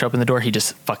doesn't push open the door. He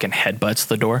just fucking headbutts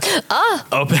the door.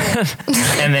 Open.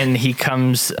 And then he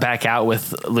comes back out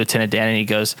with Lieutenant Dan and he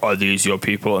goes, are these your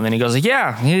people? And then he goes,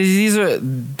 yeah,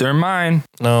 they're mine.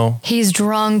 No. He's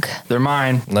drunk. They're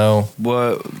mine. No.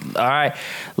 What? All right.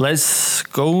 Let's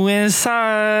go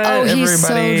inside. Oh, he's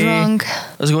everybody. so drunk.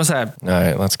 Let's go inside. All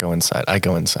right, let's go inside. I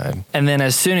go inside. And then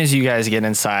as soon as you guys get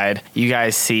inside, you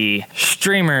guys see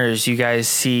streamers. You guys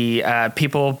see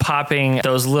people popping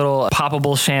those little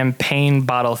poppable champagne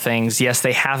bottle things. Yes,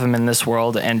 they have them in this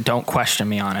world, and don't question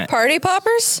me on it. Party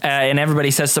poppers? And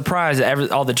everybody says surprise.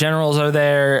 All the generals are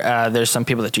there. There's some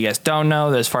people that you guys don't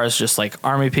know, as far as just like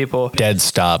army people. Dead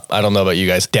stop. I don't know about you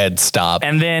guys. Dead stop.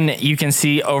 And then you can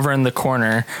see over in the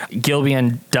corner, Gilby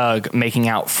and Doug making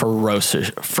out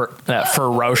ferociously.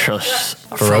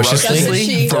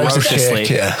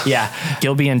 Yeah.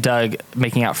 Gilby and Doug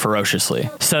making out ferociously.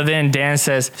 So then Dan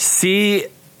says, see,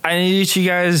 I knew you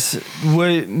guys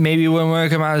maybe wouldn't want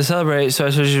to come out to celebrate, so I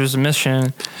suppose it was a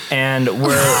mission. And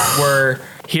we're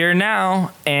here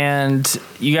now, and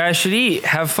you guys should eat,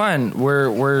 have fun.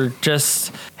 We're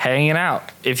just hanging out.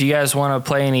 If you guys want to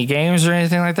play any games or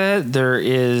anything like that, there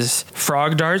is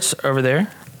frog darts over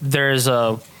there. There's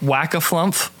a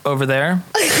whack-a-flump over there.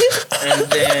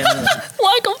 And then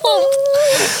Whack-a-flump.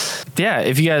 yeah,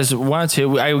 if you guys want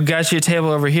to, I got you a table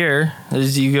over here.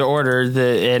 You can order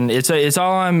and it's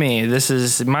all on me. This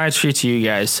is my treat to you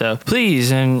guys. So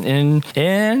please and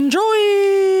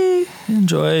enjoy.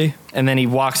 And then he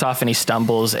walks off and he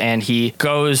stumbles and he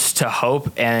goes to Hope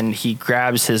and he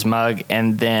grabs his mug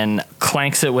and then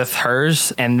clanks it with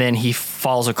hers and then he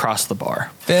falls across the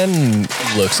bar. Ben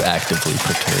looks actively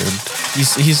perturbed.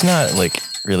 He's not like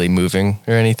really moving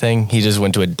or anything. He just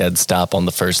went to a dead stop on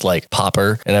the first like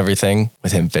popper and everything.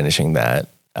 With him finishing that,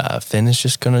 Finn is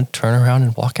just gonna turn around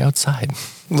and walk outside.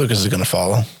 Lucas is gonna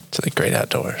follow to the great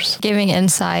outdoors. Giving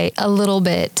insight a little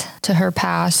bit to her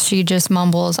past, she just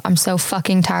mumbles, I'm so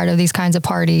fucking tired of these kinds of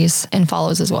parties, and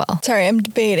follows as well. Sorry, I'm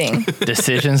debating.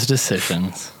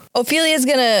 Decisions. Ophelia's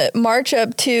gonna march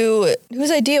up to, whose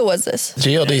idea was this?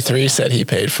 GLD3 said he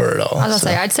paid for it all. I was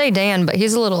gonna say, I'd say Dan, but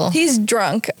he's a little... He's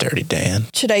drunk. Dirty Dan.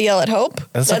 Should I yell at Hope?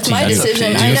 That's up That's to my you.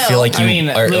 decision. Do you I know. feel like you I mean,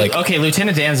 are like okay,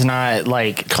 Lieutenant Dan's not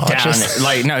like Conscious? down.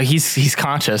 Like, no, he's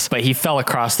conscious, but he fell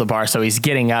across the bar, so he's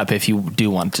getting up if you do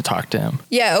want to talk to him.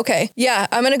 Yeah, okay. Yeah,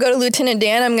 I'm gonna go to Lieutenant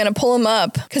Dan. I'm gonna pull him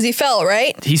up because he fell,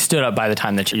 right? He stood up by the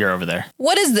time that you're over there.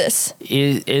 What is this?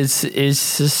 It's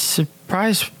a surprise.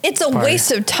 It's a party.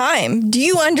 waste of time. Do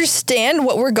you understand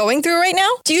what we're going through right now?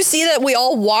 Do you see that we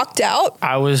all walked out?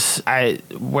 Where did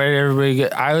everybody go?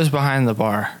 I was behind the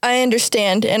bar. I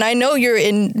understand, and I know you're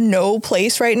in no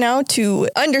place right now to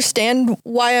understand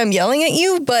why I'm yelling at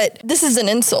you, but this is an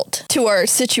insult to our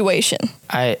situation.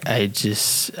 I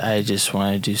just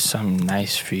want to do something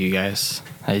nice for you guys.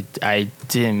 I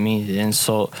didn't mean to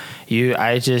insult you.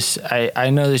 I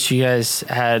know that you guys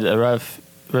had a rough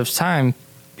time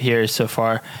here so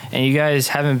far, and you guys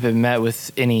haven't been met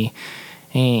with any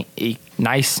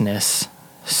niceness.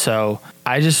 So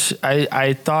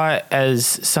I thought, as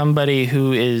somebody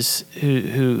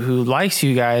who likes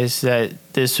you guys,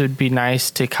 that this would be nice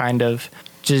to kind of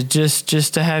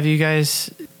just to have you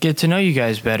guys get to know you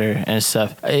guys better and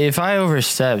stuff. If I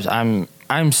overstepped, I'm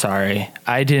sorry.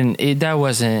 That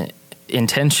wasn't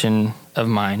intention of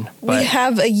mine. But We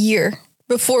have a year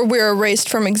before we're erased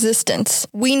from existence.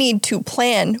 We need to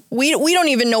plan. We don't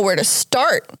even know where to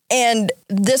start. And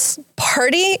this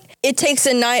party, it takes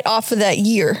a night off of that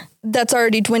year. That's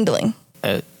already dwindling.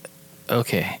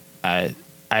 Okay. I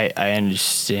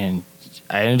understand.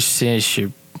 I understand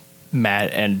you're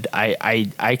mad, and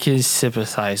I can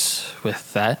sympathize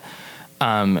with that.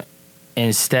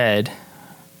 Instead,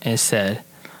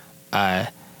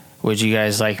 would you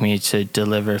guys like me to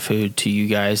deliver food to you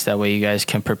guys? That way you guys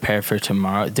can prepare for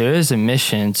tomorrow. There is a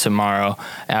mission tomorrow.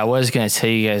 And I was going to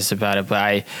tell you guys about it,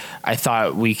 but I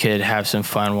thought we could have some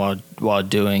fun while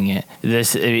doing it.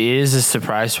 It is a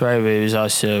surprise party, but it was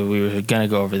also, we were going to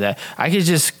go over that. I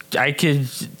could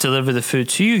deliver the food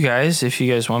to you guys if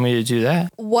you guys want me to do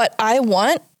that. What I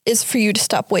want is for you to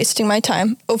stop wasting my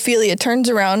time. Ophelia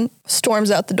turns around, storms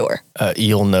out the door.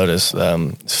 you'll notice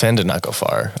Fen did not go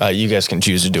far. You guys can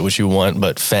choose to do what you want,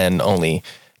 but Fen only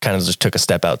kind of just took a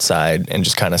step outside and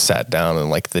just kind of sat down on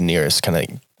like the nearest kind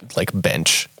of like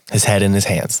bench, his head in his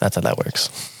hands. That's how that works.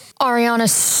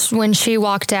 Ariana, when she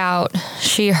walked out,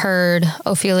 she heard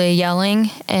Ophelia yelling,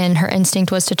 and her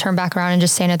instinct was to turn back around and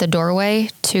just stand at the doorway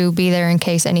to be there in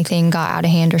case anything got out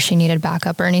of hand or she needed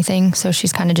backup or anything. So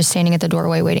she's kind of just standing at the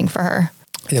doorway waiting for her.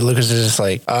 Yeah, Lucas is just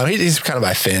like, he's kind of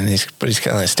by Finn, but he's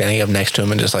kind of like standing up next to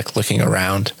him and just like looking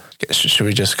around. Should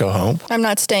we just go home? I'm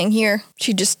not staying here.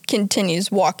 She just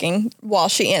continues walking while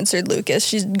she answered Lucas.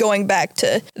 She's going back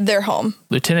to their home.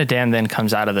 Lieutenant Dan then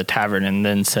comes out of the tavern and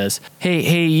then says,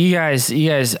 hey, you guys,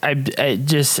 I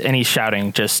just, and he's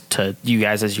shouting just to you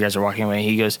guys as you guys are walking away.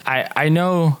 He goes, I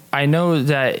know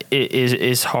that it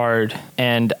is hard,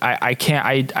 and I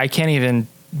can't even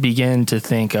begin to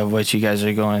think of what you guys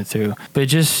are going through, but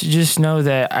just know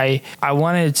that I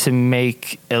wanted to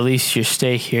make at least your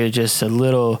stay here just a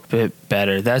little bit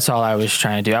better. That's all I was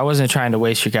trying to do. I wasn't trying to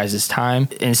waste your guys' time.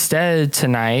 Instead,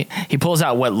 tonight he pulls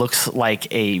out what looks like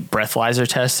a breathalyzer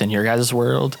test in your guys'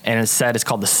 world, and instead it's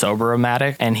called the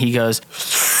Sober-O-Matic, and he goes,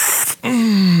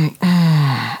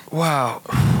 wow.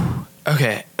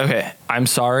 Okay. I'm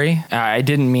sorry. I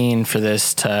didn't mean for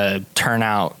this to turn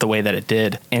out the way that it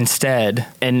did. Instead,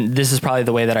 and this is probably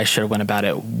the way that I should have went about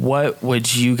it, what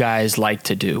would you guys like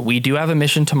to do? We do have a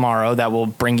mission tomorrow that will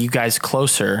bring you guys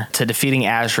closer to defeating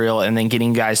Azrael and then getting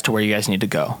you guys to where you guys need to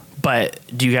go. But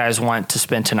do you guys want to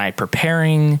spend tonight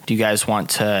preparing? Do you guys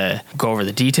want to go over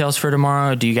the details for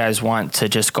tomorrow? Do you guys want to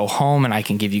just go home and I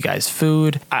can give you guys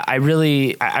food? I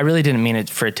really didn't mean it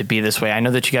for it to be this way. I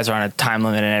know that you guys are on a time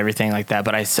limit and everything like that,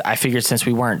 but I figured since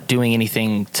we weren't doing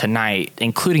anything tonight,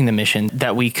 including the mission,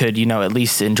 that we could, at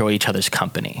least enjoy each other's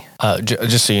company.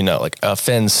 Just so you know,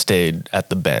 Finn stayed at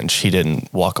the bench. He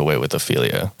didn't walk away with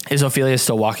Ophelia. Is Ophelia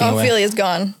still walking away? Ophelia's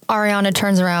gone. Ariana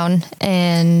turns around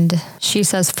and she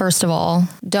says, first of all,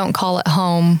 don't call it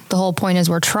home. The whole point is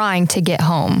we're trying to get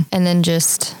home. And then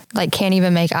just can't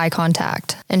even make eye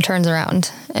contact and turns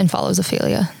around and follows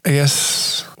Ophelia. I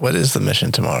guess, what is the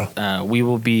mission tomorrow? We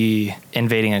will be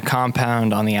invading a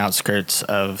compound on the outskirts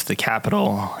of the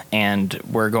capital, and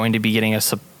we're going to be getting a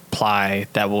supply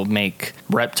that will make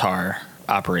Reptar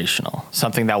operational.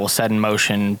 Something that will set in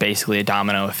motion basically a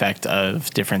domino effect of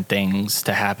different things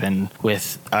to happen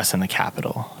with us in the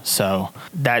capital. So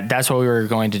that's what we were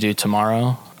going to do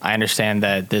tomorrow. I understand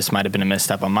that this might have been a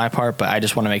misstep on my part, but I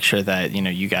just want to make sure that,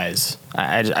 you guys,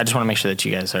 I just want to make sure that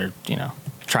you guys are,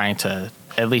 trying to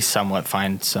at least somewhat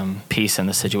find some peace in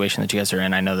the situation that you guys are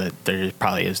in. I know that there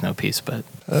probably is no peace, but...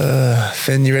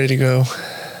 Finn, you ready to go?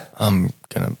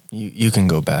 You can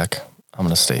go back. I'm going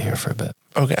to stay here for a bit.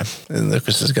 Okay. And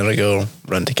Lucas is going to go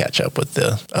run to catch up with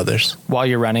the others. While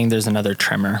you're running, there's another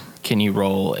tremor. Can you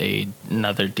roll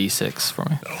another D6 for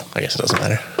me? Oh, I guess it doesn't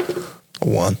matter.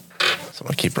 1. So I'm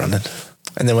going to keep running.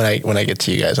 And then when I get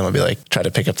to you guys, I'm going to be try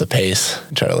to pick up the pace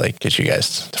and try to get you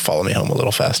guys to follow me home a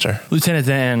little faster. Lieutenant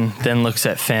then looks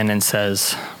at Finn and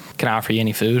says, can I offer you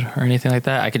any food or anything like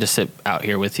that? I could just sit out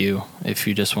here with you if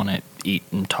you just want to eat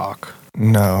and talk.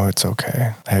 No, it's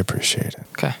okay. I appreciate it.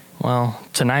 Okay. Well,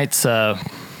 tonight's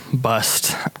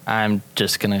bust. I'm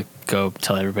just going to go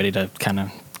tell everybody to kind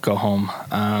of go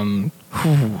home.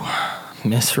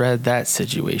 Misread that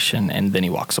situation, and then he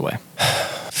walks away.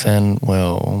 Finn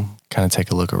will kind of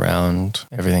take a look around,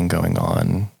 everything going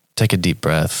on, take a deep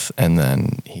breath, and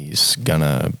then he's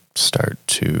gonna start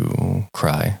to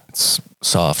cry. It's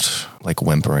soft,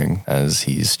 whimpering, as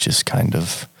he's just kind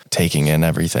of taking in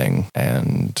everything.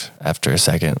 And after a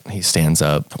second, he stands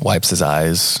up, wipes his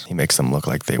eyes. He makes them look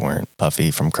like they weren't puffy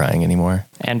from crying anymore.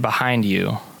 And behind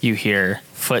you, you hear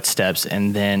footsteps,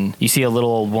 and then you see a little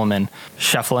old woman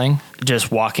shuffling,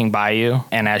 just walking by you.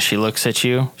 And as she looks at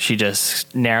you, she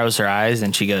just narrows her eyes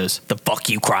and she goes, "The fuck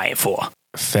you crying for?"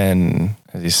 Finn,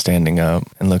 as he's standing up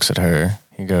and looks at her,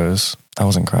 he goes, "I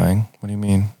wasn't crying. What do you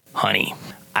mean?" "Honey,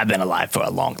 I've been alive for a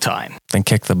long time." Then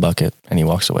kick the bucket, and he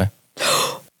walks away.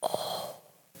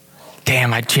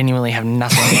 Damn, I genuinely have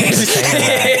nothing to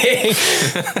say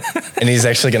to that. And he's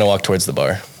actually going to walk towards the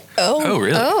bar. Oh,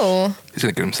 really? Oh. He's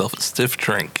going to get himself a stiff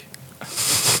drink.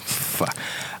 Fuck.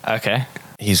 Okay.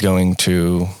 He's going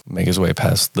to make his way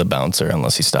past the bouncer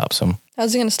unless he stops him.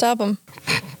 How's he going to stop him?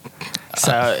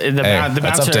 So the that's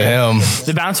bouncer, up to him.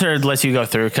 The bouncer lets you go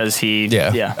through because he,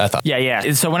 I thought.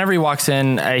 Yeah. So whenever he walks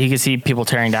in, he can see people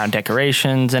tearing down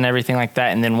decorations and everything like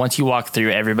that. And then once you walk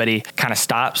through, everybody kind of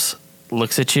stops,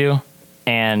 looks at you,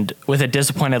 and with a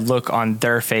disappointed look on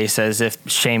their face, as if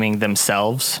shaming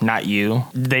themselves, not you,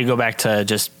 they go back to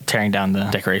just tearing down the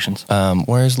decorations.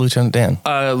 Where's Lieutenant Dan?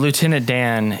 Lieutenant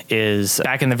Dan is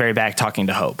back in the very back talking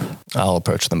to Hope. I'll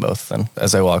approach them both then.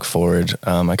 As I walk forward,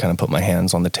 I kind of put my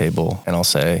hands on the table and I'll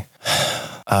say,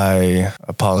 I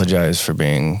apologize for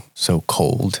being so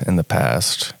cold in the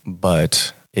past,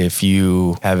 but If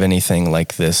you have anything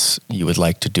like this you would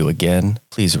like to do again,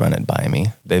 please run it by me.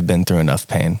 They've been through enough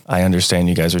pain. I understand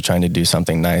you guys are trying to do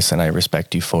something nice and I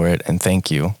respect you for it and thank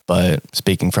you. But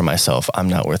speaking for myself, I'm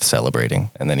not worth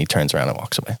celebrating. And then he turns around and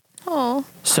walks away. Oh.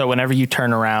 So whenever you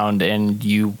turn around and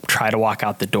you try to walk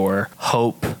out the door,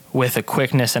 Hope, with a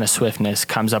quickness and a swiftness,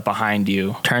 comes up behind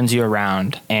you, turns you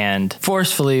around, and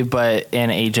forcefully, but in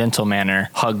a gentle manner,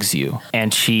 hugs you.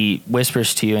 And she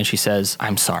whispers to you and she says,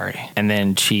 "I'm sorry." And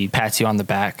then she pats you on the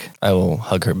back. I will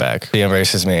hug her back. She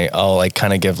embraces me. I'll like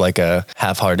kind of give like a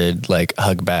half-hearted like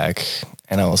hug back.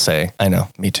 And I will say, "I know,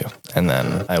 me too." And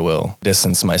then I will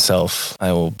distance myself.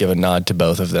 I will give a nod to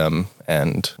both of them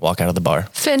and walk out of the bar.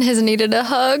 Finn has needed a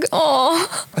hug.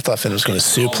 Oh. I thought Finn was going to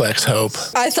suplex Hope.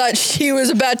 I thought she was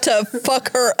about to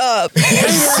fuck her up.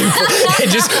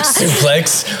 Just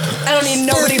suplex. I don't need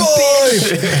nobody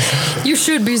bitch. You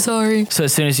should be sorry. So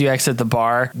as soon as you exit the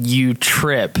bar, you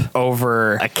trip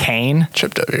over a cane.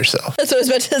 Tripped over yourself. That's what I was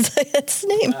about to say. That's his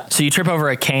name. So you trip over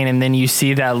a cane and then you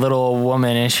see that little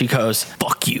woman and she goes,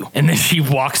 "Fuck you." And then she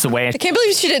walks away. I can't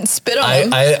believe she didn't spit on him.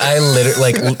 I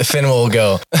literally, like, Finn will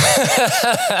go,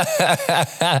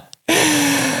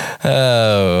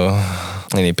 "Oh."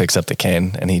 And he picks up the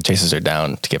cane and he chases her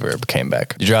down to give her cane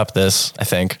back. You drop this, I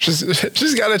think. She's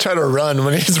got to try to run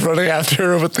when he's running after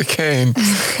her with the cane.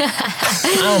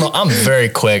 I don't know. I'm very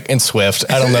quick and swift.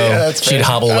 I don't know. Yeah, She'd fair.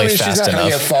 hopple away She's fast not gonna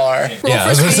enough. Get far. Yeah, I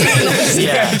was gonna say,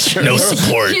 Yeah. no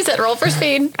support. You said roll for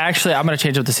speed. Actually, I'm going to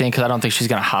change up the scene because I don't think she's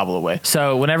going to hobble away.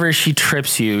 So whenever she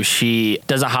trips you, she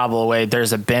doesn't hobble away.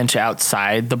 There's a bench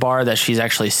outside the bar that she's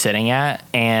actually sitting at.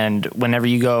 And whenever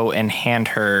you go and hand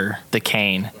her the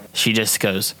cane, she just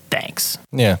goes, "Thanks."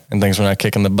 Yeah, and thanks for not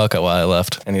kicking the bucket while I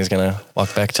left. And he's gonna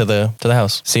walk back to the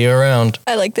house. See you around.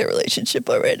 I like their relationship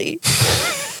already.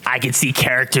 I can see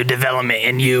character development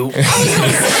in you. Finn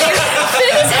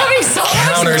is having so much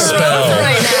Counterspell. growth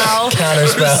right now.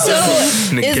 Counterspell.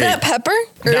 So, is that Pepper?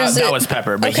 Or is That it? was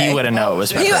Pepper, but he wouldn't know it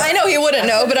was Pepper. I know he wouldn't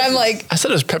know, but I'm like, I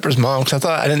said it was Pepper's mom because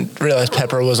I didn't realize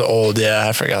Pepper was old. Yeah,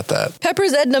 I forgot that.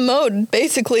 Pepper's Edna Mode,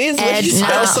 basically, is what she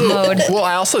Edna said. Mode. Well,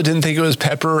 I also didn't think it was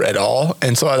Pepper at all,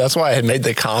 and so that's why I had made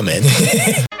the comment.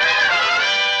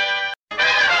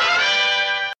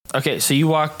 Okay, so you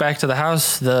walk back to the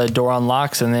house, the door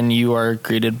unlocks, and then you are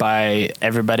greeted by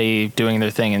everybody doing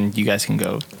their thing, and you guys can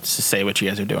go to say what you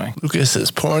guys are doing. Lucas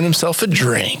is pouring himself a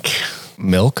drink.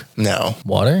 Milk? No.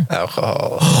 Water?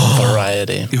 Alcohol.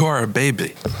 Variety. You are a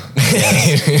baby.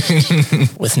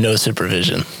 With no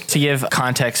supervision. To give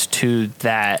context to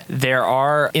that, there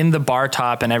are, in the bar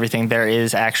top and everything, there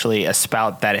is actually a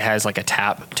spout that it has like a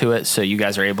tap to it, so you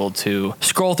guys are able to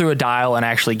scroll through a dial and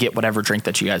actually get whatever drink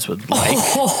that you guys would like.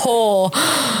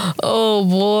 Oh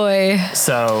boy.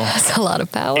 So That's a lot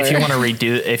of power. if you want to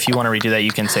redo that,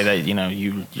 you can say that,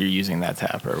 you're using that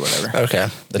tap or whatever. Okay.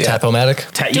 The Tapomatic?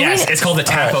 Yes, it's called the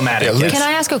Tapomatic. Yeah, yes. Can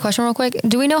I ask a question real quick?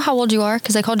 Do we know how old you are?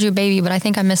 Because I called you a baby, but I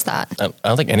think I missed that. I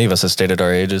don't think any of us has stated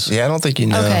our ages. Yeah, I don't think you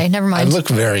know. Okay, never mind. I look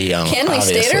very young. Can we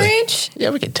state our age?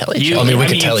 Yeah, we can tell each You, other. we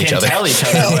can tell you each can other. tell each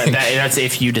other, but that's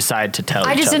if you decide to tell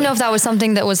I each just didn't other. know if that was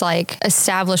something that was like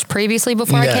established previously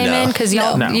before I Yeah, came no. in. Because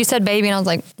you said baby, and I was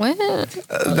like, what?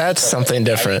 That's something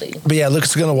different. But yeah,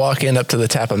 Lucas is going to walk in up to the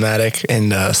Tapomatic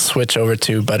and switch over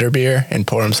to butterbeer and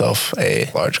pour himself a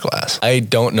large glass. I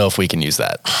don't know if we can use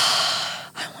that.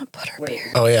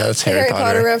 Butterbeer. Oh yeah, that's Harry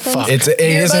Potter. reference. Fuck. It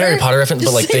is a Harry Potter reference,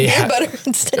 but like Just say they beer have. butter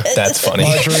instead. That's funny.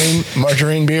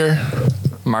 Margarine beer.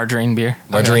 Margarine beer.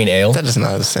 Margarine ale. That is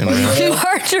not the same.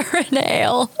 Margarine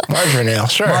ale. Margarine ale,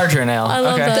 sure. Margarine ale. I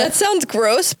love that. That sounds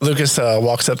gross. Lucas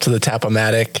walks up to the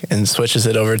Tapomatic and switches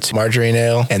it over to margarine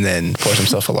ale and then pours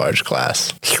himself a large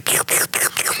glass.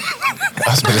 I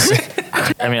was going to say.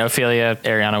 I mean, Ophelia,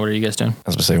 Ariana, what are you guys doing? I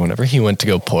was going to say, whenever he went to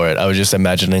go pour it, I was just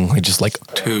imagining like just like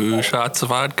 2 shots of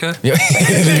vodka. yeah,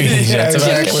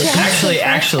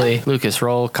 Actually, Lucas,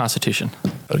 roll Constitution.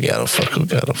 Oh, gotta fuck.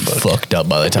 fucked up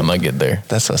by the time I get there.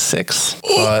 That's a 6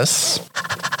 plus.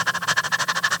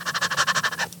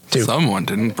 Dude, Someone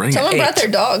didn't bring Someone it. brought their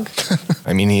dog.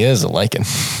 I mean, he is a lichen.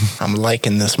 I'm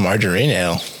liking this margarine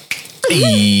ale.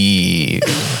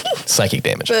 Psychic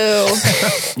damage. Boo.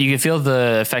 You can feel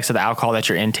the effects of the alcohol that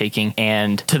you're intaking,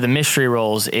 and to the mystery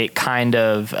rolls, it kind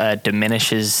of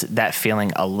diminishes that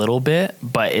feeling a little bit,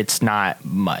 but it's not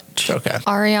much. Okay.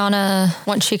 Ariana,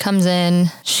 once she comes in,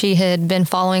 she had been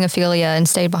following Ophelia and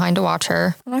stayed behind to watch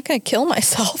her. I'm not going to kill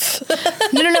myself.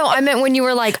 No. I meant when you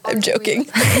were like, I'm joking.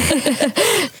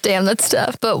 damn, that's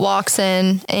tough. But walks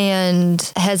in and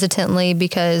hesitantly,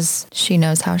 because she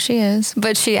knows how she is,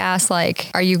 but she asks like,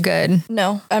 are you good?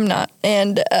 No, I'm not.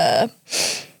 And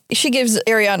She gives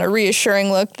Ariana a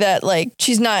reassuring look that like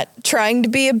she's not trying to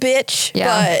be a bitch,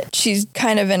 but she's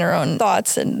kind of in her own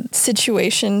thoughts and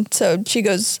situation. So she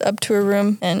goes up to her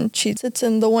room and she sits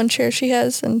in the one chair she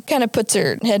has and kind of puts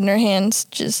her head in her hands,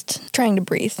 just trying to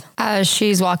breathe. As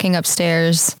she's walking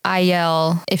upstairs, I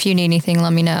yell, "If you need anything,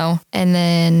 let me know." And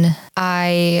then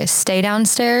I stay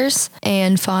downstairs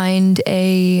and find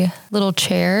a little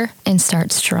chair and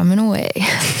start strumming away.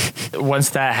 Once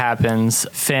that happens,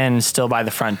 Finn, still by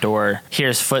the front door,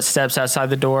 hears footsteps outside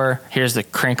the door, hears the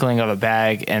crinkling of a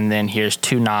bag, and then hears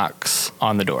 2 knocks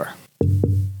on the door.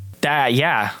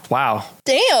 Wow.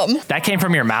 Damn. That came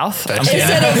from your mouth?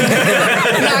 Instead of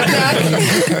knock,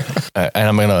 knock. And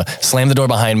I'm going to slam the door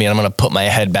behind me and I'm going to put my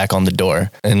head back on the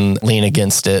door and lean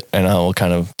against it. And I'll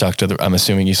kind of talk to I'm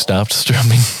assuming you stopped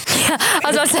strumming. Yeah, I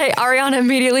was about to say, Ariana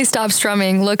immediately stops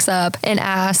strumming, looks up and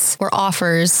asks or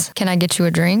offers, "Can I get you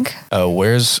a drink?"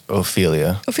 Where's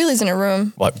Ophelia? Ophelia's in her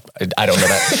room. What? I don't know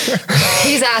that.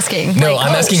 He's asking. No,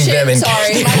 I'm asking them.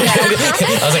 Sorry.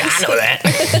 I was like, I know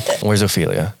that. Where's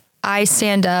Ophelia? I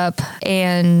stand up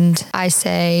and I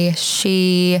say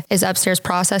she is upstairs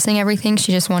processing everything.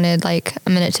 She just wanted like a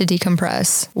minute to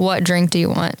decompress. What drink do you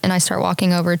want? And I start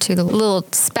walking over to the little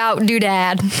spout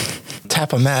doodad.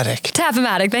 Tapomatic.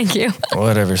 Tapomatic, thank you.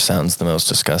 Whatever sounds the most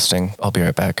disgusting. I'll be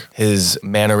right back. His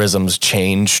mannerisms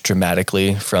change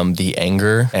dramatically from the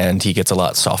anger and he gets a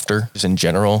lot softer just in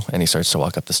general and he starts to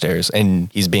walk up the stairs and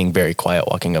he's being very quiet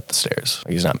walking up the stairs.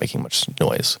 He's not making much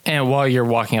noise. And while you're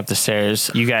walking up the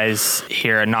stairs, you guys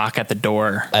hear a knock at the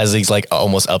door. As he's like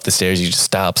almost up the stairs, he just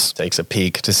stops, takes a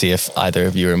peek to see if either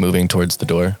of you are moving towards the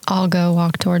door. I'll go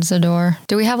walk towards the door.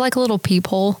 Do we have like a little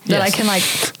peephole that I can like...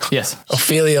 Yes.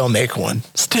 Ophelia will make one.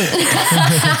 That's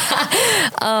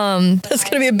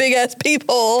going to be a big ass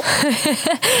peephole.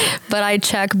 But I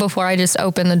check before I just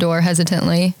open the door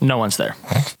hesitantly. No one's there.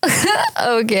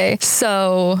 Okay.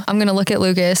 So I'm going to look at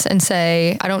Lucas and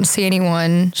say, "I don't see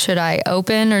anyone. Should I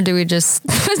open or do we just...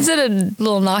 Is it a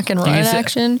little knock and run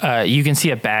action?" You can see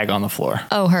a bag on the floor.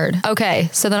 Oh, heard. Okay.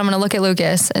 So then I'm going to look at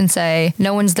Lucas and say,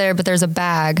 "No one's there, but there's a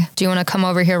bag. Do you want to come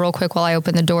over here real quick while I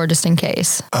open the door just in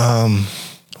case?"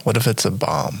 What if it's a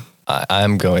bomb?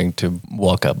 I'm going to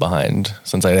walk up behind.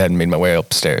 Since I hadn't made my way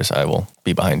upstairs, I will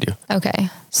be behind you. Okay.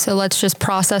 So let's just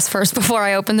process first before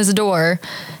I open this door.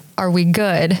 Are we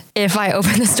good if I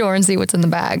open this door and see what's in the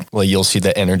bag? Well, you'll see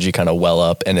the energy kind of well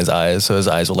up in his eyes. So his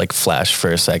eyes will like flash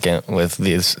for a second with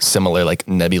these similar like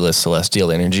nebulous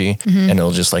celestial energy. And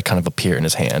it'll just like kind of appear in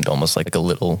his hand, almost like a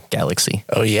little galaxy.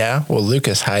 Oh, yeah? Well,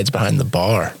 Lucas hides behind the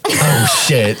bar. Oh,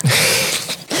 shit.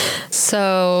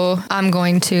 So I'm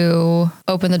going to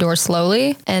open the door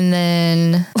slowly and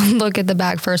then look at the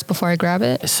bag first before I grab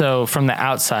it. So from the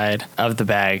outside of the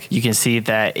bag, you can see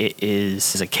that it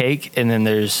is a cake and then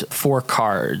there's 4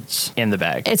 cards in the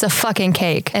bag. It's a fucking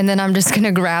cake. And then I'm just going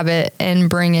to grab it and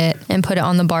bring it and put it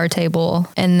on the bar table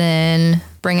and then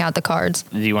bring out the cards.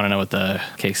 Do you want to know what the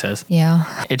cake says?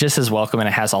 Yeah. It just says welcome and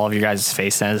it has all of your guys'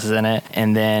 faces in it.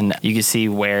 And then you can see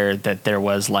where that there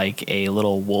was like a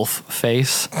little wolf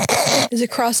face. Is it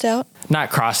crossed out?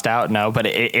 Not crossed out, no, but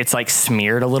it's like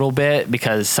smeared a little bit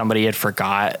because somebody had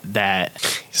forgot that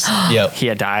he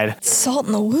had died. Salt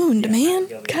in the wound, man.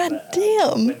 God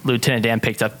damn. Lieutenant Dan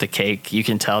picked up the cake. You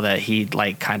can tell that he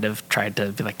like kind of tried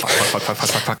to be like,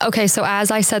 fuck. Okay, so as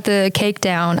I set the cake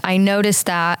down, I noticed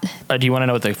that. Do you want to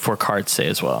know what the 4 cards say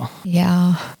as well?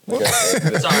 Yeah.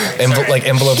 Like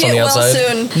envelopes on the outside?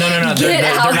 Soon. No.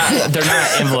 They're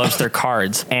not envelopes. They're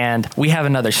cards. And we have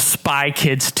another Spy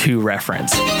Kids 2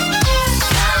 reference.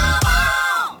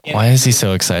 Why is he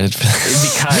so excited for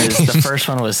this? Because the first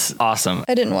one was awesome.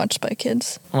 I didn't watch Spy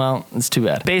Kids. Well, it's too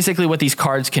bad. Basically, what these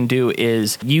cards can do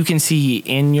is you can see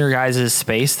in your guys'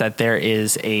 space that there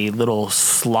is a little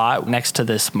slot next to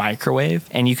this microwave,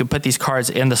 and you can put these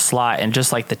cards in the slot, and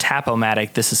just like the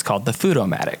Tapomatic, this is called the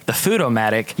Foodomatic. The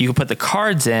Foodomatic, you can put the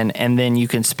cards in, and then you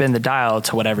can spin the dial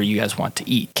to whatever you guys want to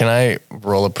eat. Can I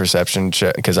roll a perception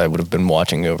check? Because I would have been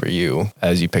watching over you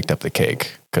as you picked up the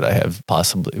cake. Can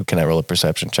I roll a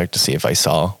perception check to see if I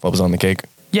saw what was on the cake?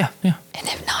 Yeah. And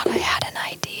if not, I had an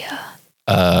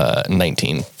idea.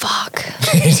 19. Fuck.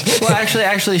 Well,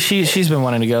 actually, she's been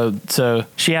wanting to go, so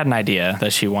she had an idea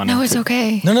that she wanted. No, it's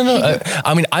okay. No.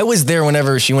 I mean, I was there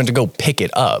whenever she went to go pick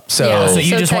it up. So, Yeah. So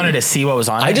you just wanted to see what was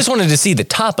on it? I just wanted to see the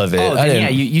top of it. Oh, I didn't, yeah,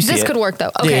 you see This it. could work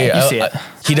though. Okay. Yeah, You see it.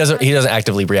 He doesn't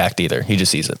actively react either. He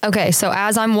just sees it. Okay, so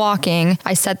as I'm walking,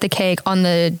 I set the cake on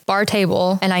the bar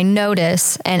table and I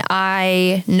notice, and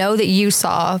I know that you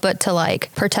saw, but to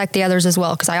like protect the others as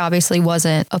well, because I obviously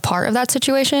wasn't a part of that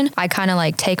situation, I kind of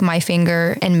like take my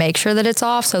finger and make sure that it's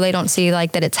off so they don't see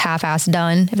like that it's half-assed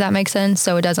done, if that makes sense.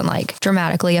 So it doesn't like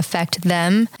dramatically affect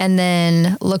them. And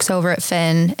then looks over at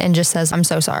Finn and just says, I'm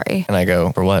so sorry. And I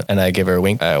go, for what? And I give her a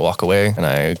wink. I walk away and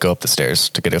I go up the stairs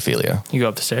to get Ophelia. You go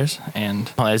up the stairs,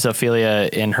 and is Ophelia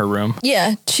in her room?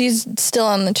 Yeah, she's still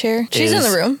on the chair. She's in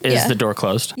the room. Is the door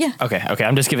closed? Yeah. Okay.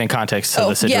 I'm just giving context to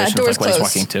the situation. Yeah, door's like what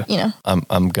closed. he's walking to. You know.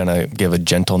 I'm gonna give a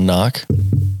gentle knock.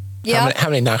 Yeah. How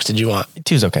many knocks did you want?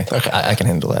 2's okay. Okay. I can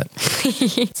handle that.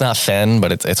 It's not Fen,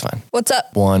 but it's fine. What's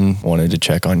up? 1, wanted to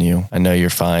check on you. I know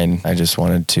you're fine. I just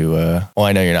wanted to, well,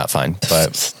 I know you're not fine,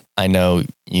 but I know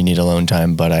you need alone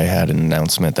time, but I had an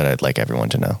announcement that I'd like everyone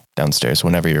to know downstairs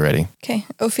whenever you're ready. Okay.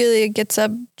 Ophelia gets up.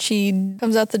 She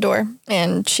comes out the door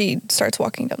and she starts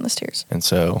walking down the stairs. And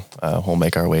so we'll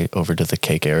make our way over to the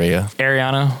cake area.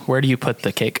 Ariana, where do you put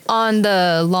the cake? On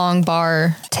the long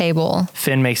bar table.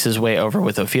 Finn makes his way over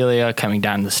with Ophelia, coming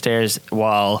down the stairs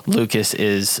while Lucas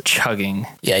is chugging.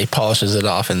 Yeah, he polishes it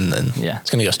off and then it's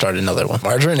going to go start another one.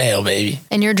 Margarine ale, baby.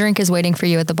 And your drink is waiting for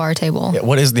you at the bar table. Yeah,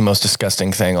 what is the most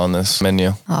disgusting thing on this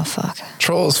menu? Oh, fuck.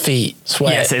 Troll's feet.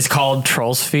 Sweat. Yes, it's called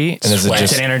Troll's Feet. And is it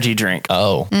just an energy drink?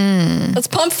 Oh. Let's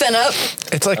pump Finn up.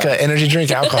 It's like an energy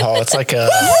drink alcohol. It's like a,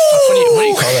 what do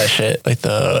you call that shit? Like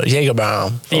the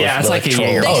Jägerbaum. Yeah, it's like a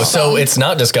Jaeger. Oh, so it's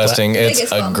not disgusting.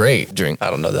 It's a great drink.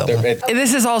 I don't know that one.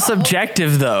 This is all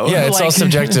subjective, though. Yeah, it's all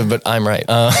subjective, but I'm right.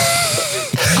 No,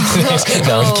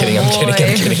 I'm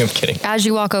kidding. As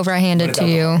you walk over, I hand it to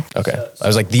you. Okay. I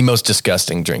was like, the most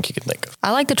disgusting drink you could think of.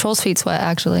 I like the Troll's Feet sweat,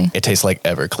 actually. It tastes like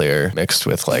Everclear mixed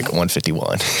with like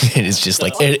 151. It is just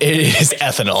like, it is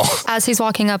ethanol. As he's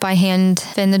walking up, I hand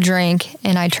Finn the drink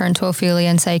and I turn to Ophelia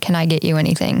and say, can I get you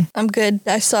anything? I'm good.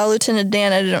 I saw Lieutenant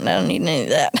Dan. I don't need any of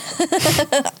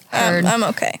that. I'm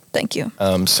okay. Thank you.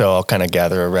 So I'll kind of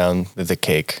gather around the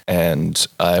cake and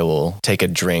I will take a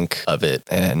drink of it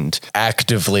and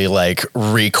actively like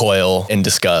recoil in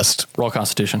disgust. Roll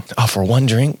Constitution. Oh, for one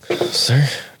drink, sir?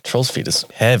 Troll's Feet is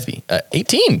heavy.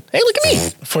 18. Hey, look at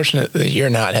me. Fortunately, you're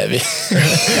not heavy.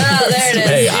 Oh, there it is.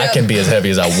 Hey, I can be as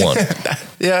heavy as I want.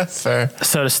 Yeah, fair.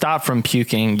 So to stop from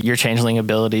puking, your changeling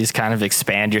abilities kind of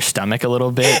expand your stomach a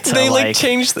little bit. They like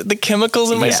change the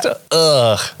chemicals in my stuff.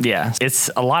 Ugh. Yeah,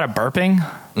 it's a lot of burping,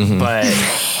 but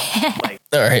like.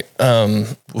 All right.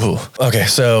 Okay.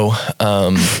 So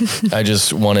I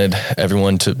just wanted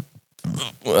everyone to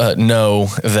know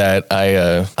that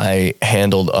I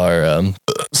handled our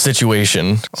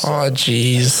situation. Oh,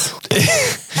 jeez.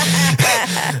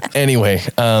 Anyway,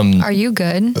 are you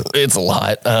good? It's a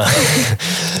lot.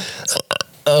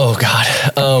 Oh God.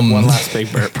 One last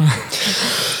big burp.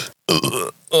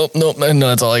 Oh no,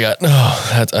 that's all I got.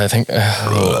 Oh, I think.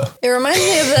 It reminds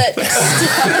me of that.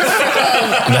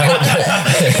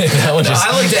 That one just.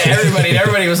 I looked at everybody, and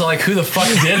everybody was like, "Who the fuck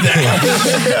did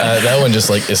that?" That one just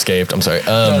like escaped. I'm sorry.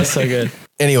 That was so good.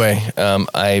 Anyway,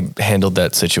 I handled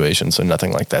that situation, so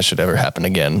nothing like that should ever happen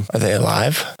again. Are they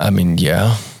alive? I mean,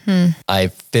 yeah. I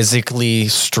physically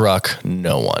struck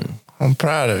no one. I'm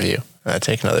proud of you. I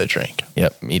take another drink.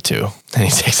 Yep, me too. And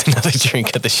he takes another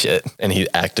drink of the shit, and he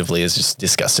actively is just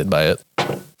disgusted by it.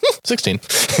 16.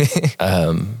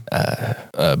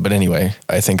 But anyway,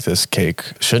 I think this cake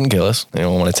shouldn't kill us.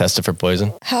 Anyone want to test it for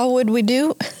poison? How would we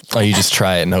do? Oh, you just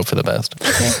try it and hope for the best.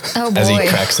 Oh, boy. As he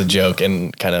cracks the joke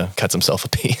and kind of cuts himself a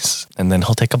piece. And then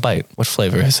he'll take a bite. What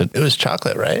flavor is it? It was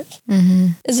chocolate, right?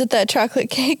 Is it that chocolate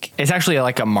cake? It's actually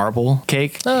like a marble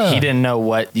cake. He didn't know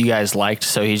what you guys liked,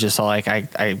 so he's just all like,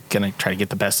 I'm gonna try to get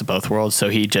the best of both worlds. So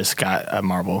he just got a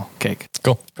marble cake.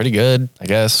 Cool. Pretty good, I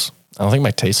guess. I don't think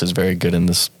my taste is very good in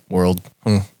this world.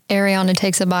 Ariana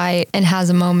takes a bite and has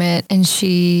a moment and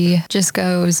she just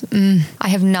goes, I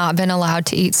have not been allowed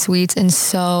to eat sweets in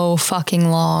so fucking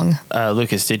long.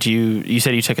 Lucas, you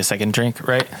said you took a second drink,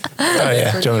 right? Oh,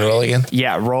 yeah. Do you want me to roll again?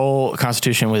 Yeah, roll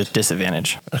Constitution with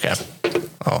disadvantage. Okay.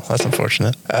 Oh, that's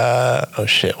unfortunate. Oh,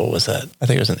 shit. What was that? I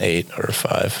think it was an 8 or a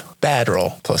 5. Bad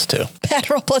roll, +2. Bad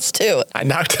roll +2. I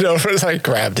knocked it over as I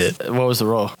grabbed it. What was the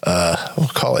roll? We'll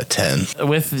call it 10.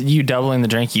 With you doubling the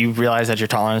drink, you realize that your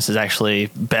tolerance is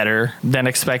actually better than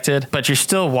expected, but you're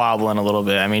still wobbling a little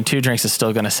bit. I mean, 2 drinks is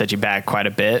still going to set you back quite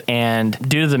a bit. And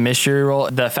due to the mystery roll,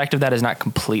 the effect of that is not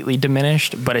completely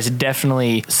diminished, but it's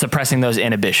definitely suppressing those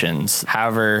inhibitions.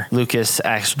 However, Lucas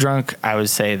acts drunk. I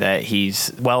would say that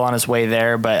he's well on his way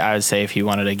there, but I would say if you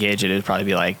wanted to gauge it, it would probably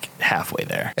be like halfway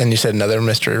there. And you said another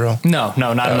mystery roll? No,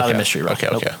 not another okay. mystery roll. Okay,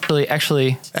 Nope. okay.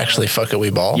 Actually, fuck it, we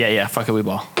ball? Yeah, fuck it, we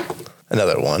ball.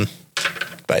 Another one.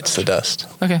 Bites the dust.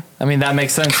 Okay. I mean, that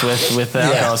makes sense with the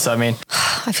alcohol, so I mean.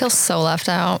 I feel so left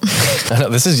out. I know,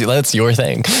 that's your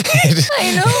thing.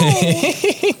 I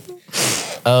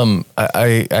know.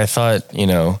 I thought,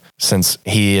 since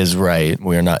he is right,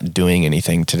 we're not doing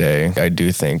anything today. I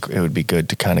do think it would be good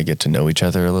to kind of get to know each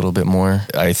other a little bit more.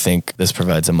 I think this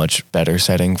provides a much better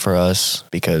setting for us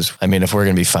because, if we're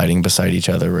going to be fighting beside each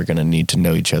other, we're going to need to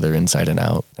know each other inside and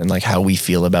out and like how we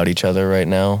feel about each other right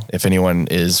now. If anyone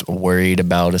is worried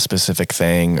about a specific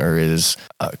thing or is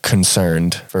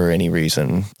concerned for any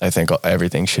reason, I think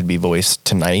everything should be voiced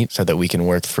tonight so that we can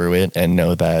work through it and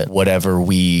know that whatever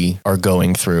we are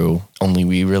going through, only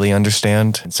we really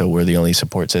understand. And so we're the only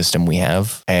support system we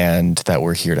have and that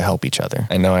we're here to help each other.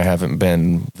 I know I haven't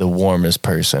been the warmest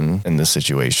person in this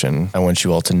situation. I want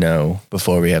you all to know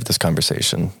before we have this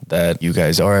conversation that you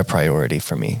guys are a priority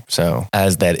for me. So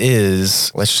as that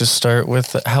is, let's just start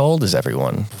with how old is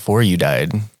everyone? Before you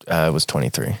died, I was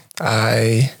 23.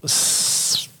 I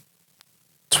was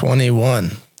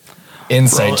 21.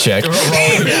 Insight check.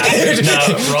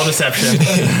 Roll deception.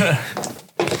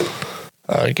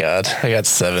 Oh, God. I got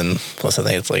 7. Plus, I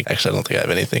think it's actually, I don't think I have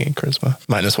anything in charisma.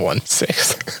 -1,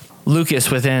 6. Lucas,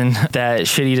 within that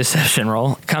shitty deception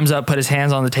roll, comes up, put his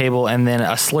hands on the table, and then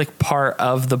a slick part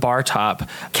of the bar top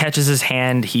catches his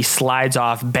hand. He slides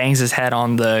off, bangs his head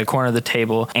on the corner of the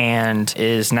table, and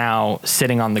is now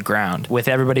sitting on the ground. With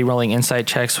everybody rolling insight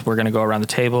checks, we're going to go around the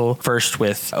table. First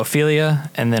with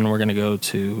Ophelia, and then we're going to go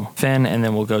to Finn, and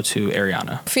then we'll go to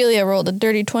Ariana. Ophelia rolled a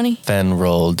dirty 20. Finn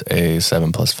rolled a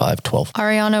 7 + 5, 12.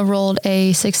 Ariana rolled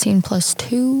a 16 +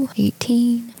 2,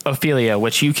 18. Ophelia,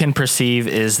 what you can perceive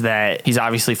is that he's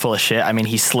obviously full of shit.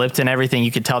 He slipped and everything.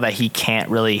 You could tell that he can't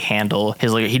really handle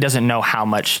his liquor. He doesn't know how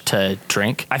much to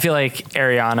drink. I feel like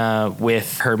Ariana,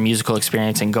 with her musical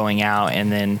experience and going out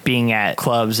and then being at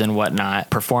clubs and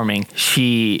whatnot, performing,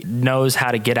 she knows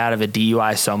how to get out of a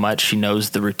DUI so much. She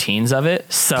knows the routines of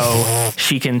it. So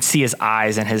she can see his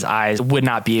eyes, and his eyes would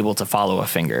not be able to follow a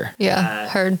finger. Yeah,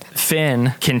 heard.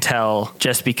 Finn can tell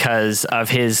just because of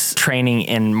his training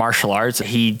in martial arts.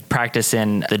 He practiced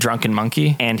in the Drunken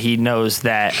Monkey, and he knows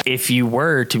that if you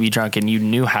were to be drunk and you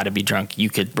knew how to be drunk, you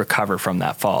could recover from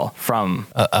that fall.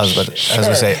 I was going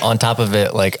to say, on top of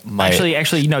it,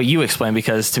 Actually, no, you explain,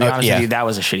 because to be honest with you, that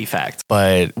was a shitty fact.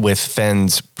 But with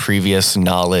Finn's previous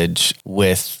knowledge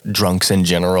with drunks in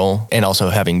general, and also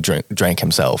having drank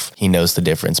himself, he knows the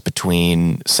difference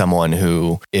between someone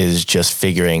who is just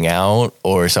figuring out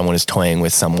or someone is toying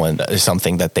with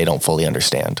something that they don't fully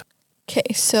understand.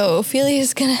 Okay, so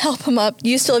Ophelia's going to help him up.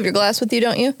 You still have your glass with you,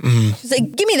 don't you? Mm-hmm. She's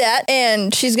like, give me that.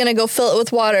 And she's going to go fill it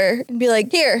with water and be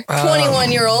like, here,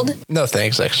 21-year-old. No,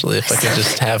 thanks, actually. If I could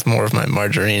just have more of my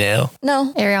margarine ale.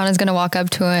 No. Ariana's going to walk up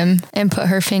to him and put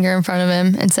her finger in front of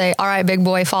him and say, all right, big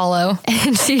boy, follow.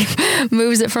 And she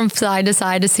moves it from side to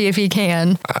side to see if he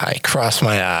can. I cross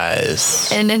my eyes.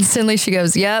 And instantly she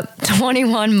goes, yep,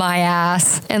 21, my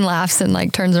ass, and laughs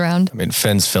and turns around.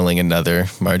 Finn's filling another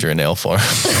margarine ale for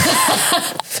him.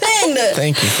 Finn!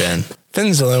 Thank you, Finn.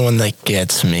 Finn's the only one that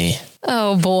gets me.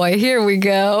 Oh boy, here we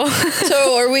go.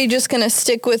 So are we just going to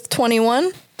stick with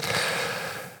 21?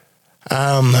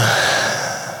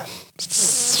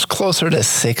 It's closer to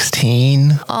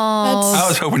 16. Oh, I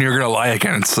was hoping you were going to lie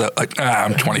again. It's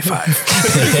I'm 25.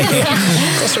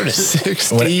 Closer to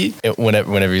 60.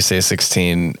 Whenever you say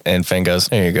 16 and Finn goes,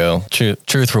 there you go.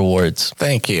 Truth rewards.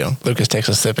 Thank you. Lucas takes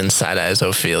a sip and side eyes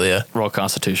Ophelia. Roll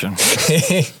Constitution.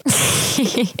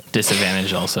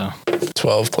 Disadvantage also.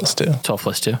 12 + 2.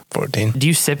 12 + 2. 14. Do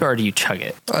you sip it or do you chug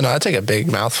it? Oh, no, I take a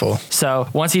big mouthful. So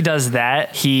once he does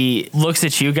that, he looks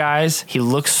at you guys. He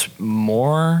looks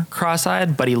more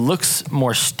cross-eyed, but he looks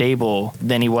more stable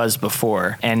than he was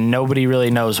before. And nobody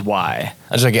really knows why.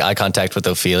 I just get eye contact with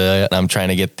Ophelia, and I'm trying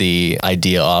to get the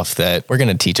idea off that we're going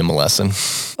to teach him a lesson.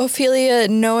 Ophelia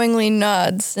knowingly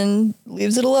nods and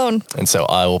leaves it alone. And so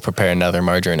I will prepare another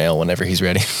margarine ale whenever he's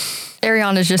ready.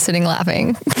 Ariana's just sitting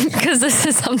laughing because this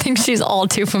is something she's all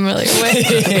too familiar with.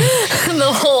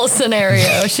 The whole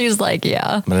scenario. She's like,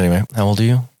 yeah. But anyway, how old are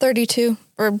you? 32,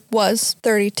 or was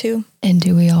 32. And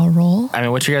do we all roll?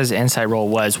 What your guys' insight roll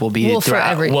will be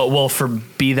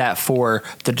be that for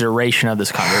the duration of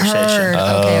this conversation.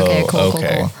 Okay,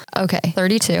 cool. Okay,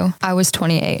 32. I was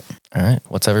 28. All right.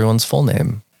 What's everyone's full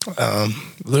name?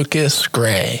 Lucas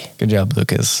Gray. Good job,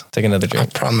 Lucas. Take another drink. I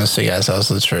promise you guys that was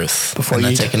the truth. Before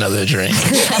you take another drink.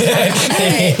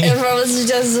 I promise you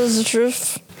guys that was the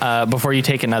truth. Before you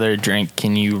take another drink,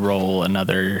 can you roll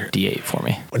another D8 for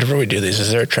me? Whenever we do these,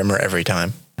 is there a trimmer every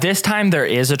time? This time there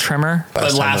is a trimmer,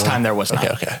 but last time there was not.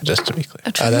 Okay. Just to be clear.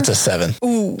 That's a 7.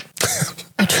 Ooh.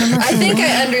 A trimmer? I think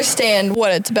I understand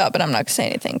what it's about, but I'm not going to say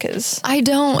anything because... I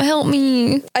don't. Help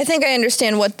me. I think I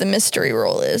understand what the mystery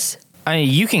roll is. I mean,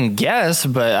 you can guess,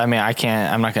 but I mean,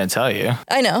 I'm not going to tell you.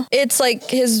 I know. It's like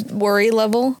his worry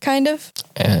level, kind of.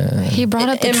 He brought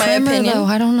up the In my trimmer, opinion. though.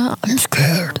 I don't know. I'm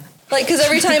scared. Like, because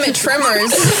every time it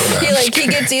tremors, he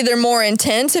gets either more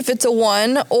intense if it's a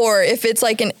 1, or if it's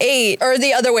like an 8, or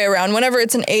the other way around. Whenever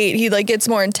it's an 8, he like gets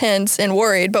more intense and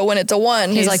worried. But when it's a 1,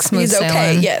 He's like smooth he's okay.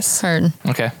 sailing. Yes. Heard.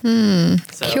 Okay. Curious.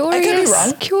 I could be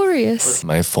wrong. Curious.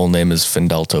 My full name is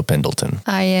Fendalto Pendleton.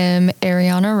 I am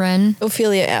Ariana Wren.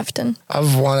 Ophelia Afton.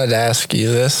 I've wanted to ask you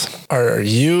this. Are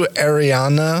you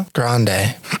Ariana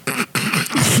Grande?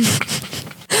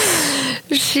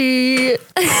 She...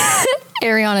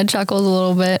 Ariana chuckles a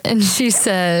little bit and she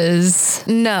says,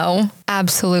 no,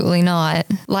 absolutely not.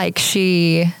 Like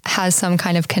she has some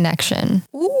kind of connection.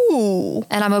 Ooh.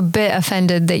 And I'm a bit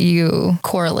offended that you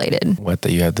correlated. What,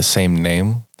 that you have the same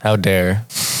name? How dare.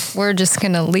 We're just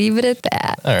going to leave it at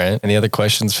that. All right. Any other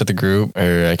questions for the group?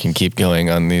 Or I can keep going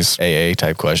on these AA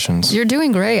type questions. You're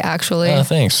doing great, actually. Oh,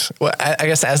 thanks. Well, I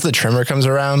guess as the trimmer comes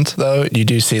around, though, you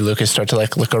do see Lucas start to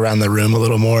like look around the room a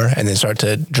little more and then start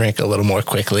to drink a little more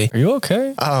quickly. Are you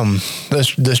okay?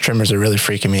 Those trimmers are really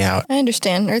freaking me out. I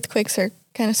understand. Earthquakes are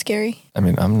kind of scary. I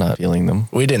mean, I'm not feeling them.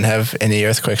 We didn't have any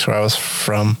earthquakes where I was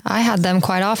from. I had them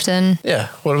quite often. Yeah.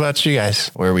 What about you guys?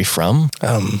 Where are we from?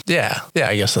 Yeah,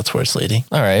 I guess that's where it's leading.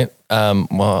 All right.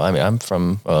 Well, I mean, I'm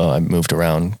from, I moved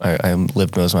around. I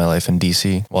lived most of my life in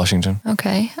DC, Washington.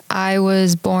 Okay. I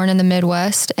was born in the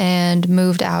Midwest and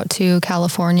moved out to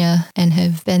California and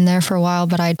have been there for a while,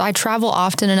 but I travel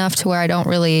often enough to where I don't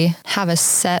really have a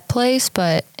set place,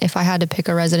 but if I had to pick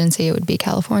a residency, it would be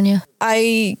California.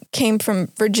 I came from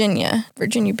Virginia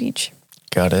Beach.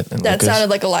 Got it. And That Lucas? sounded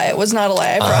like a lie. It was not a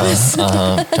lie, I promise.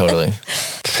 Totally.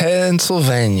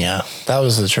 Pennsylvania. That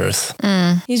was the truth.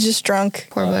 He's just drunk.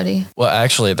 Poor buddy. Well,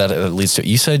 actually, that leads to,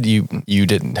 you said you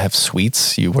didn't have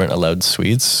sweets. You weren't allowed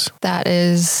sweets. That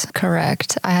is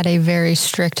correct. I had a very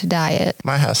strict diet.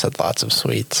 My house had lots of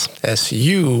sweets.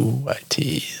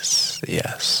 SUITs.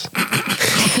 Yes.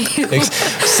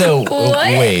 So,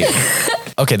 wait.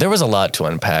 Okay, there was a lot to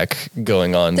unpack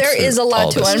going on. There is a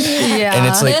lot to unpack. Yeah. And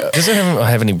it's like, does anyone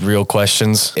have any real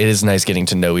questions? It is nice getting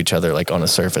to know each other like on a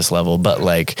surface level, but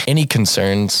like any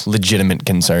concerns, legitimate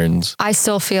concerns? I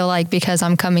still feel like because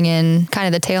I'm coming in kind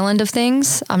of the tail end of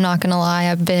things, I'm not going to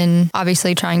lie. I've been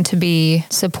obviously trying to be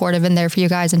supportive and there for you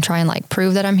guys and try and like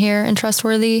prove that I'm here and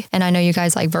trustworthy. And I know you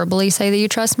guys like verbally say that you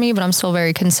trust me, but I'm still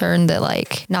very concerned that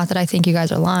like, not that I think you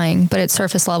guys are lying, but it's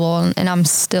surface level and I'm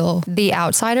still the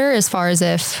outsider as far as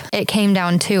if it came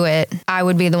down to it, I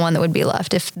would be the one that would be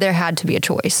left if there had to be a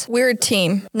choice. We're a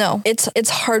team. No, it's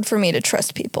hard for me to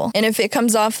trust people. And if it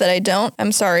comes off that I don't,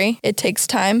 I'm sorry. It takes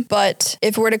time. But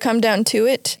if we're to come down to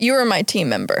it, you are my team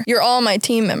member. You're all my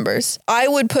team members. I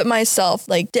would put myself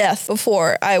like death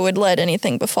before I would let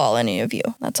anything befall any of you.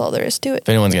 That's all there is to it. If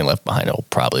anyone's getting left behind, it'll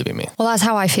probably be me. Well, that's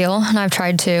how I feel. And I've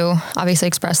tried to obviously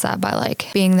express that by like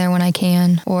being there when I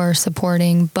can or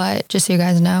supporting. But just so you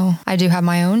guys know, I do have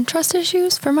my own trust issues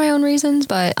for my own reasons,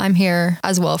 but I'm here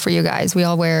as well for you guys. We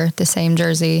all wear the same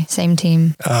jersey, same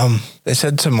team. They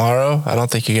said tomorrow, I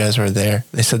don't think you guys were there.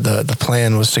 They said the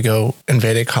plan was to go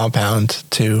invade a compound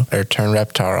to turn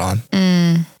Reptar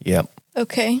on. Yep.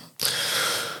 Okay.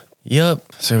 Yep.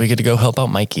 So we get to go help out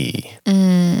Mikey.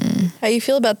 How you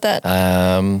feel about that?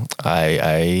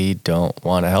 I don't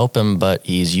want to help him, but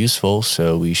he's useful,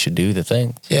 so we should do the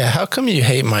thing. Yeah, how come you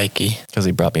hate Mikey? Because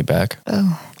he brought me back.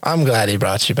 Oh. I'm glad he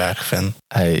brought you back, Finn.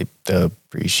 I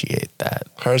appreciate that.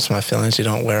 Hurts my feelings you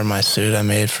don't wear my suit I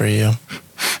made for you.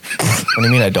 What do you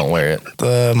mean I don't wear it?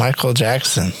 The Michael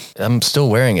Jackson. I'm still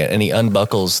wearing it, and he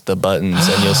unbuckles the buttons,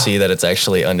 and you'll see that it's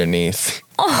actually underneath.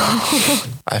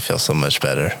 I feel so much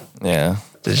better. Yeah.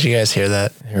 Did you guys hear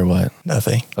that? Hear what?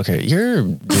 Nothing. Okay, you're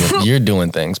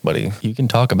doing things, buddy. You can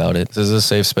talk about it. This is a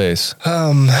safe space.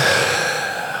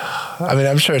 I mean,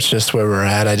 I'm sure it's just where we're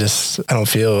at. I don't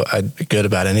feel good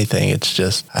about anything. It's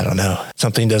just, I don't know.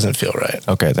 Something doesn't feel right.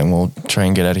 Okay, then we'll try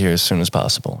and get out of here as soon as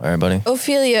possible. All right, buddy?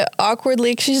 Ophelia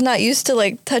awkwardly, 'cause she's not used to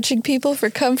like touching people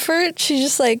for comfort. She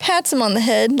just like pats him on the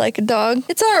head like a dog.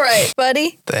 It's all right,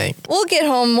 buddy. Thanks. We'll get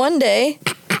home one day.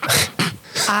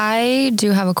 I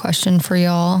do have a question for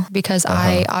y'all because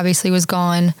I obviously was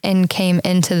gone and came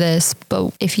into this,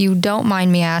 but if you don't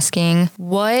mind me asking,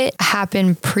 what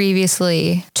happened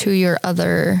previously to your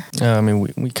other? I mean,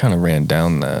 we kind of ran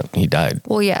down that he died.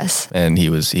 Well, yes. And he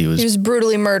was He was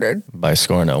brutally murdered. by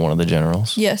Scorno, one of the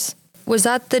generals. Yes. Was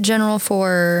that the general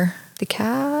for the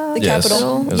Yes,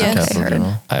 capital? it was Yes. a capital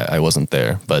general. I wasn't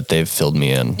there, but they've filled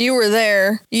me in. You were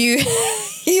there. You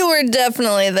You were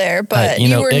definitely there, but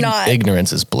you were not.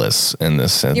 Ignorance is bliss in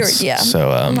this sense. Yeah.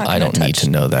 So I don't need to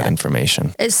know that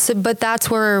information. But that's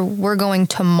where we're going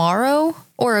tomorrow,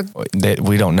 or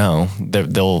We don't know.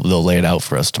 They'll lay it out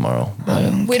for us tomorrow.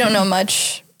 We don't know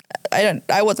much.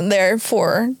 I wasn't there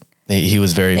for. He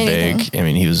was very anything. vague. I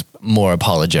mean, he was more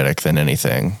apologetic than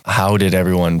anything. How did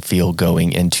everyone feel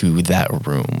going into that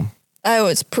room? I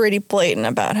was pretty blatant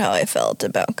about how I felt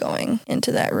about going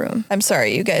into that room. I'm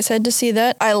sorry you guys had to see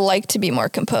that. I like to be more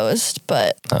composed,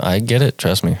 but... I get it,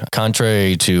 trust me.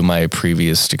 Contrary to my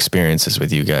previous experiences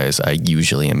with you guys, I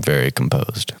usually am very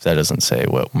composed. That doesn't say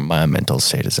what my mental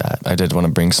state is at. I did want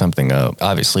to bring something up.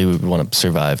 Obviously, we want to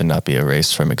survive and not be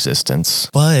erased from existence.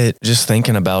 But just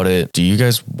thinking about it, do you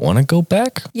guys want to go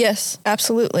back? Yes,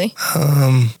 absolutely.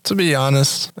 To be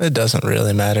honest, it doesn't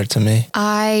really matter to me.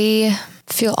 I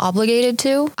feel obligated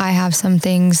to. I have some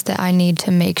things that I need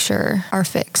to make sure are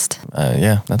fixed.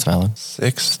 Yeah, that's valid.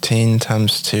 16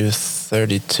 times 2,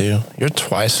 32. You're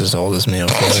twice as old as me,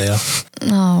 Ophelia.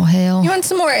 Oh, hell. You want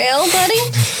some more ale, buddy?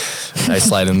 I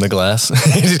slide in the glass.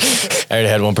 I already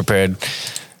had one prepared.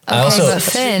 But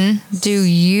Finn, do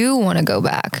you want to go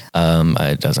back?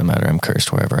 It doesn't matter. I'm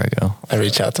cursed wherever I go. I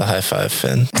reach out to high five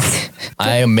Finn.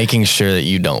 I am making sure that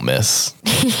you don't miss.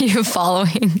 You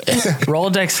following? Roll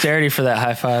dexterity for that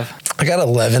high five. I got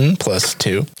 11 plus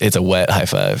 2. It's a wet high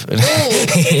five.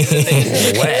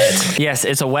 Wet. Yes,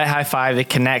 it's a wet high five. It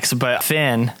connects, but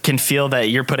Finn can feel that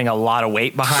you're putting a lot of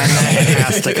weight behind that and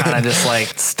has to kind of just like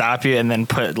stop you and then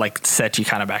set you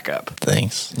kind of back up.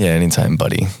 Thanks. Yeah, anytime,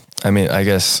 buddy. I mean, I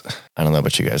guess, I don't know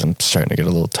about you guys. I'm starting to get a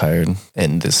little tired,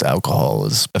 and this alcohol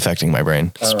is affecting my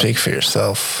brain. Speak for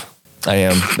yourself. I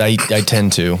am. I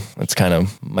tend to. It's kind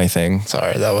of my thing.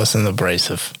 Sorry, that wasn't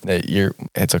abrasive.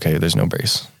 It's okay. There's no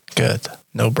brace. Good.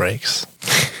 No breaks.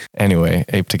 Anyway,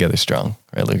 ape together strong.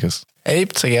 Right, Lucas?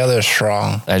 Ape together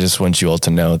strong. I just want you all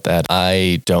to know that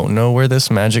I don't know where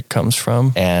this magic comes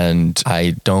from, and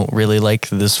I don't really like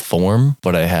this form,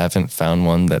 but I haven't found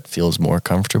one that feels more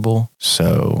comfortable.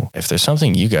 So if there's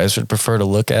something you guys would prefer to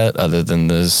look at other than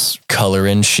this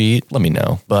color-in sheet, let me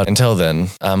know. But until then,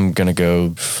 I'm going to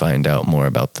go find out more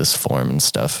about this form and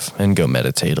stuff and go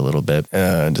meditate a little bit.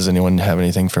 Does anyone have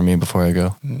anything for me before I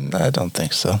go? I don't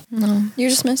think so. No. You're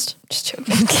dismissed. Just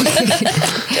joking.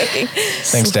 Joking.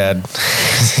 Thanks, Dad.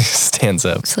 Stands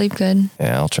up. Sleep good.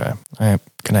 Yeah, I'll try. All right.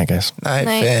 Good night, guys. Night,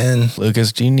 Night. Finn.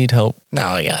 Lucas, do you need help? No,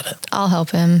 I got it. I'll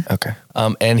help him. Okay.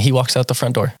 And he walks out the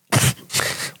front door.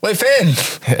 Wait, Finn.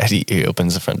 He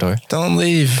opens the front door. Don't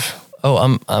leave.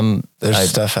 Oh, There's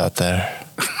stuff out there.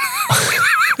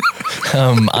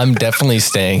 I'm definitely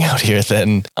staying out here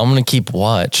then. I'm going to keep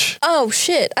watch. Oh,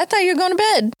 shit. I thought you were going to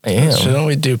bed. I am. Shouldn't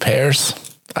we do pairs?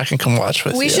 I can come watch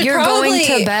with We you. should You're probably-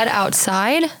 going to bed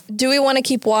outside? Do we want to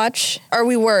keep watch? Are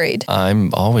we worried?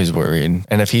 I'm always worried.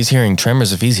 And if he's hearing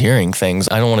tremors, if he's hearing things,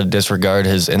 I don't want to disregard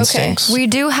his instincts. We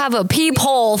do have a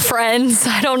peephole, friends.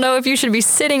 I don't know if you should be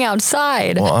sitting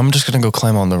outside. Well, I'm just going to go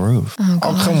climb on the roof.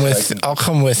 I'll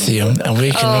come with you, and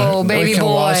we can. baby we can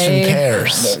boy. watch in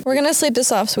pairs. We're going to sleep this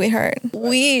off, sweetheart.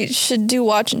 We should do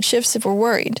watch and shifts if we're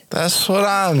worried. That's what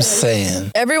I'm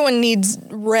saying. Everyone needs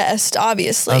rest,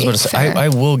 obviously. I was about to say, I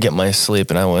will get my sleep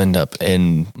and I will end up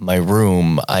in my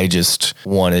room. I just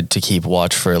wanted to keep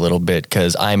watch for a little bit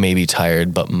because I may be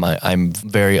tired, but I'm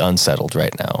very unsettled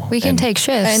right now. We can take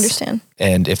shifts. I understand.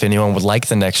 And if anyone would like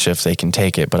the next shift, they can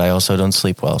take it. But I also don't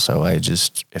sleep well, so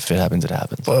if it happens, it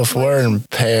happens. Well, if we're in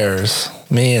pairs,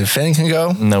 me and Finn can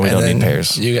go. No, we and don't then need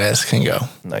pairs. You guys can go.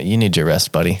 No, you need your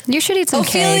rest, buddy. You should eat some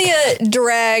cake. Ophelia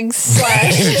drags /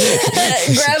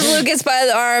 grabs Lucas by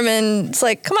the arm and it's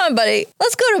like, come on, buddy,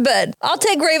 let's go to bed. I'll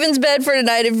take Raven's bed for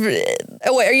tonight.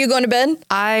 Wait, are you going to bed?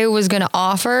 I was going to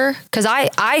offer, because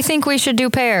I think we should do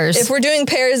pairs. If we're doing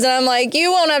pairs, then I'm like,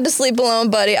 you won't have to sleep alone,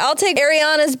 buddy. I'll take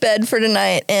Ariana's bed for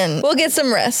tonight and we'll get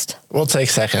some rest. We'll take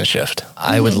second shift.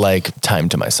 I would like time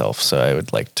to myself, so I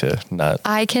would like to not.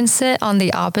 I can sit on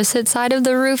the opposite side of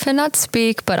the roof and not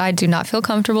speak, but I do not feel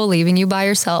comfortable leaving you by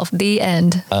yourself. The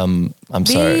end. I'm The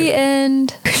sorry.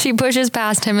 end. She pushes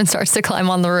past him and starts to climb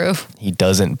on the roof. He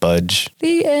doesn't budge.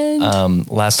 The end.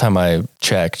 Last time I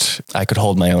checked, I could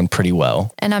hold my own pretty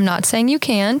well. And I'm not saying you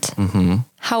can't. Mm-hmm.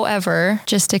 However,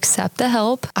 just accept the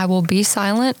help. I will be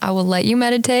silent. I will let you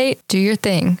meditate. Do your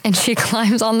thing. And she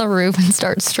climbs on the roof and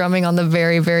starts strumming on the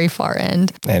very, very far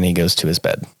end. And he goes to his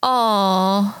bed.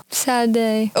 Aw, sad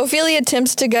day. Ophelia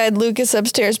attempts to guide Lucas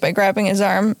upstairs by grabbing his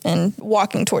arm and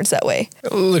walking towards that way.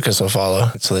 Lucas will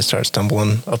follow. So they start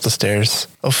stumbling up the stairs.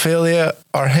 Ophelia,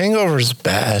 our hangover's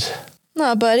bad.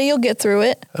 No, buddy, you'll get through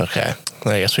it. Okay.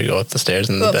 I guess we go up the stairs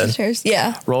in Go the up bed. the stairs.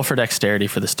 Yeah. Roll for dexterity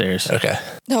for the stairs. Okay.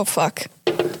 Oh, fuck.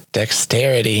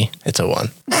 Dexterity. It's a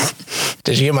 1.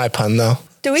 Did you get my pun, though?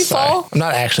 Do we fall? I'm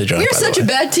not actually drunk. You're such a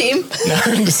bad team.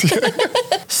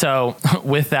 So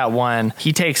with that 1,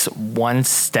 he takes 1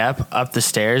 step up the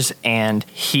stairs and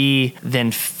he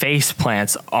then face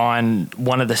plants on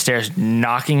one of the stairs,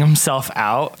 knocking himself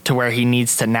out to where he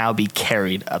needs to now be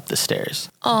carried up the stairs.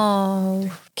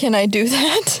 Oh. Can I do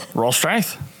that? Roll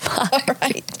strength. All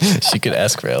right. She could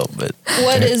ask for help, but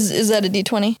What is that a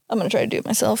D20? I'm going to try to do it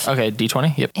myself. Okay,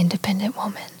 D20. Yep. Independent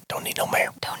woman. don't need no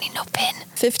mail. Don't need no pin.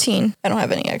 15. I don't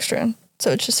have any extra.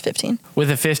 So it's just 15.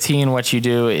 With a 15, what you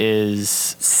do is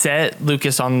set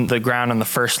Lucas on the ground on the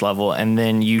first level, and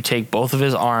then you take both of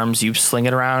his arms, you sling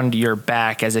it around your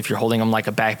back as if you're holding him like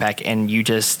a backpack, and you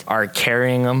just are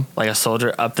carrying him like a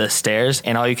soldier up the stairs,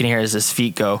 and all you can hear is his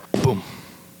feet go boom,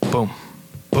 boom,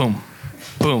 boom,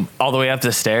 boom, all the way up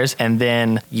the stairs. And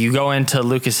then you go into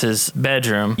Lucas's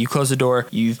bedroom, you close the door,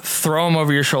 you throw him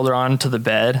over your shoulder onto the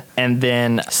bed, and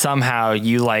then somehow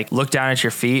you like look down at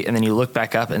your feet, and then you look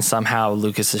back up, and somehow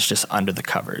Lucas is just under the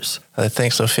covers.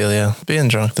 Thanks, Ophelia. Being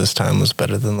drunk this time was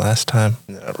better than last time.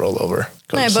 And then I roll over.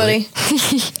 Hi, buddy.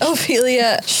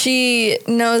 Ophelia, she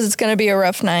knows it's going to be a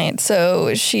rough night, so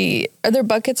are there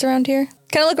buckets around here?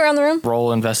 Can I look around the room?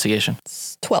 Roll investigation.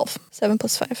 It's 12. 7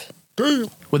 plus 5.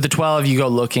 With the 12, you go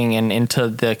looking, and into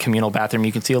the communal bathroom,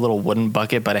 you can see a little wooden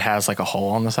bucket, but it has like a hole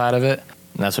on the side of it.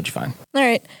 And that's what you find. All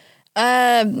right.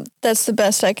 That's the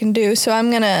best I can do. So I'm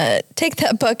going to take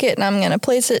that bucket and I'm going to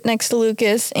place it next to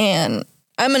Lucas, and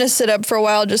I'm going to sit up for a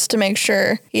while just to make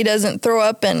sure he doesn't throw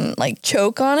up and like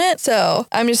choke on it. So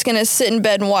I'm just going to sit in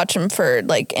bed and watch him for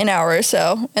like an hour or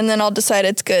so, and then I'll decide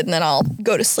it's good, and then I'll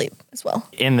go to sleep as well.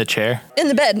 In the chair? In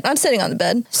the bed. I'm sitting on the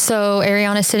bed. So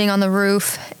Ariana's sitting on the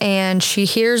roof and she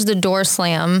hears the door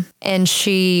slam, and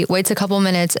she waits a couple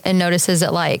minutes and notices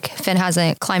that like Finn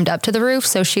hasn't climbed up to the roof.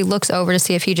 So she looks over to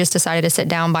see if he just decided to sit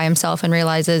down by himself and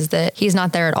realizes that he's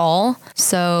not there at all.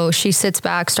 So she sits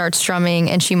back, starts strumming,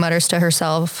 and she mutters to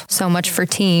herself, "So much for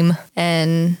team,"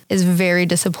 and is very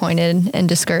disappointed and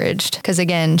discouraged because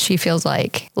again, she feels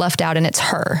like left out and it's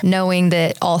her. Knowing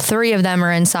that all 3 of them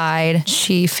are inside,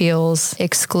 she feels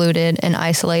excluded and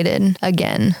isolated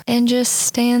again and just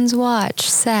stands watch,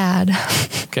 sad.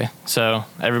 Okay, so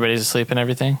everybody's asleep and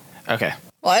everything? Okay.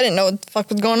 Well, I didn't know what the fuck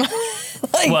was going on.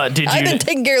 I've been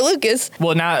taking care of Lucas.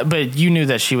 Well, but you knew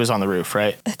that she was on the roof,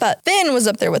 right? I thought Finn was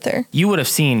up there with her. You would have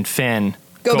seen Finn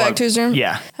go back to his room?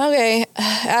 Yeah. Okay.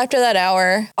 After that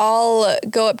hour, I'll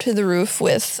go up to the roof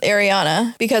with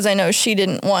Ariana because I know she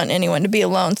didn't want anyone to be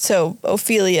alone. So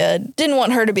Ophelia didn't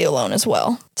want her to be alone as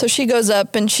well. So she goes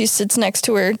up and she sits next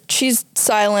to her. She's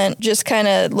silent, just kind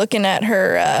of looking at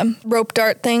her rope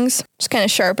dart things, just kind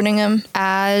of sharpening them.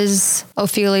 As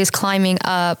Ophelia's climbing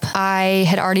up, I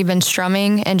had already been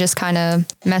strumming and just kind of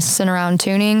messing around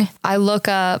tuning. I look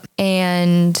up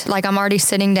and like I'm already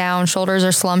sitting down, shoulders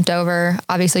are slumped over,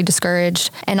 obviously discouraged.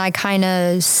 And I kind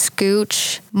of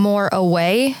scooch more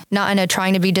away, not in a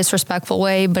trying to be disrespectful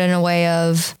way, but in a way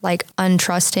of like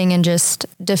untrusting and just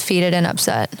defeated and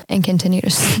upset, and continue to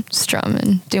strum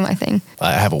and do my thing.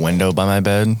 I have a window by my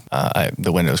bed.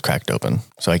 The window's cracked open,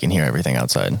 so I can hear everything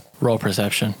outside. Roll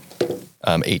perception.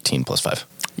 18 plus 5.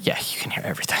 Yeah, you can hear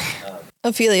everything.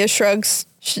 Ophelia shrugs.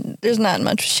 There's not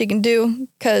much she can do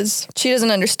because she doesn't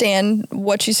understand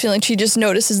what she's feeling. She just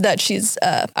notices that she's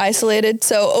isolated.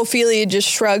 So Ophelia just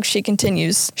shrugs. She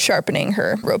continues sharpening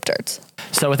her rope darts.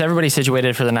 So with everybody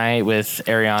situated for the night, with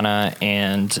Ariana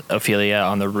and Ophelia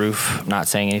on the roof, not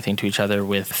saying anything to each other,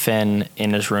 with Finn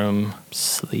in his room,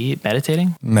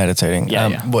 meditating?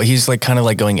 Yeah. Well, he's like kind of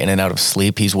like going in and out of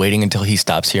sleep. He's waiting until he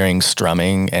stops hearing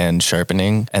strumming and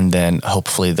sharpening, and then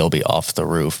hopefully they'll be off the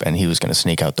roof, and he was going to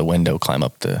sneak out the window, climb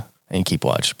up and keep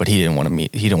watch, but he didn't want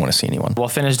to see anyone. While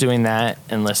Finn is doing that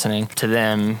and listening to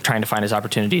them, trying to find his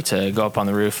opportunity to go up on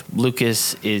the roof,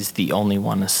 Lucas is the only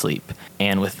one asleep.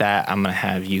 And with that, I'm going to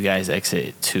have you guys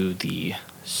exit to the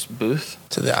booth.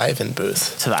 To the Ivan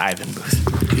booth.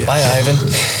 Yeah. Bye, Ivan.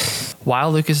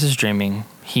 While Lucas is dreaming,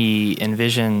 he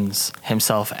envisions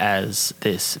himself as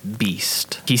this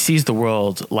beast. He sees the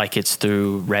world like it's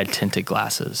through red-tinted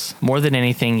glasses. More than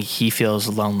anything, he feels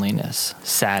loneliness,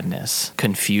 sadness,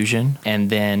 confusion, and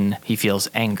then he feels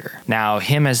anger. Now,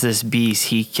 him as this beast,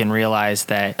 he can realize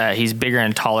that he's bigger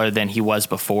and taller than he was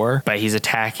before, but he's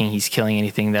attacking, he's killing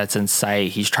anything that's in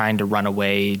sight. He's trying to run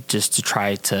away just to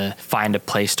try to find a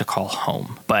place to call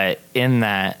home. But in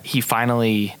that, he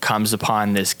finally comes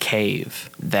upon this cave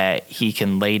that he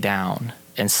can lay down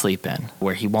and sleep in,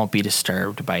 where he won't be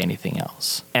disturbed by anything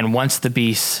else. And once the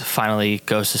beast finally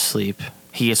goes to sleep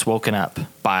he gets woken up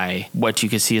by what you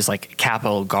can see is like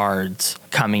Capitol guards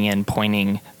coming in,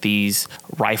 pointing these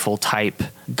rifle type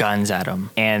guns at him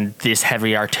and this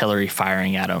heavy artillery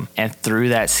firing at him. And through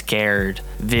that scared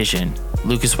vision,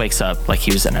 Lucas wakes up like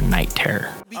he was in a night terror.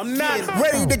 I'm not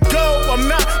ready to go, I'm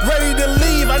not ready to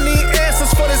leave. I need answers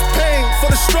for this pain,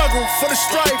 for the struggle, for the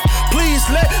strife. Please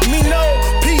let me know,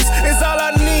 peace is all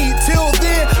I need. Till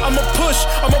then, I'ma push,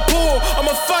 I'ma pull,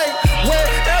 I'ma fight.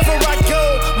 Wherever I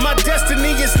go, my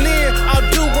destiny is near. I'll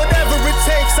do whatever it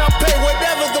takes, I'll pay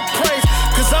whatever the price.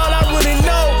 Cause all I really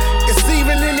know is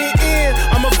even in the end,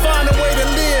 I'ma find a way to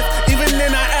live, even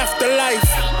in our afterlife.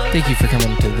 Thank you for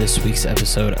coming to this week's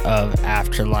episode of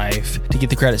Afterlife. To get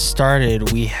the credits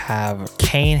started, we have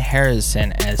Kane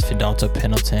Harrison as Fidalto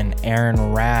Pendleton,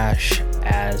 Aaron Rash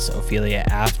as Ophelia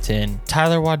Afton,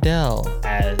 Tyler Waddell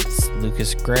as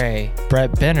Lucas Gray,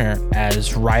 Brett Benner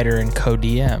as writer and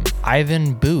co-DM,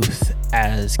 Ivan Booth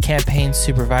as campaign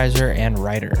supervisor and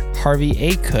writer, Harvey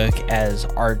A. Cook as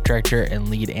art director and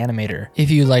lead animator. If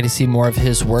you'd like to see more of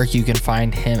his work, you can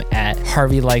find him at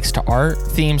Harvey Likes to Art,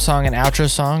 theme song and outro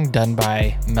song done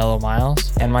by Mellow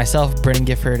Miles, and myself, Brennan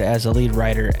Gifford, as a lead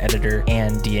writer, editor,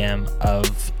 and DM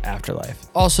of Afterlife.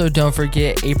 Also, don't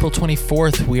forget, April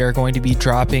 24th, we are going to be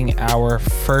dropping our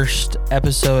first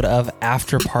episode of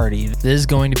After Party. This is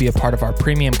going to be a part of our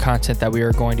premium content that we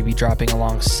are going to be dropping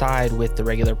alongside with the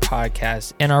regular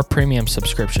podcast and our premium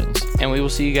subscriptions. And we will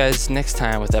see you guys next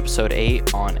time with episode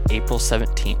 8 on April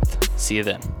 17th. See you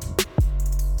then.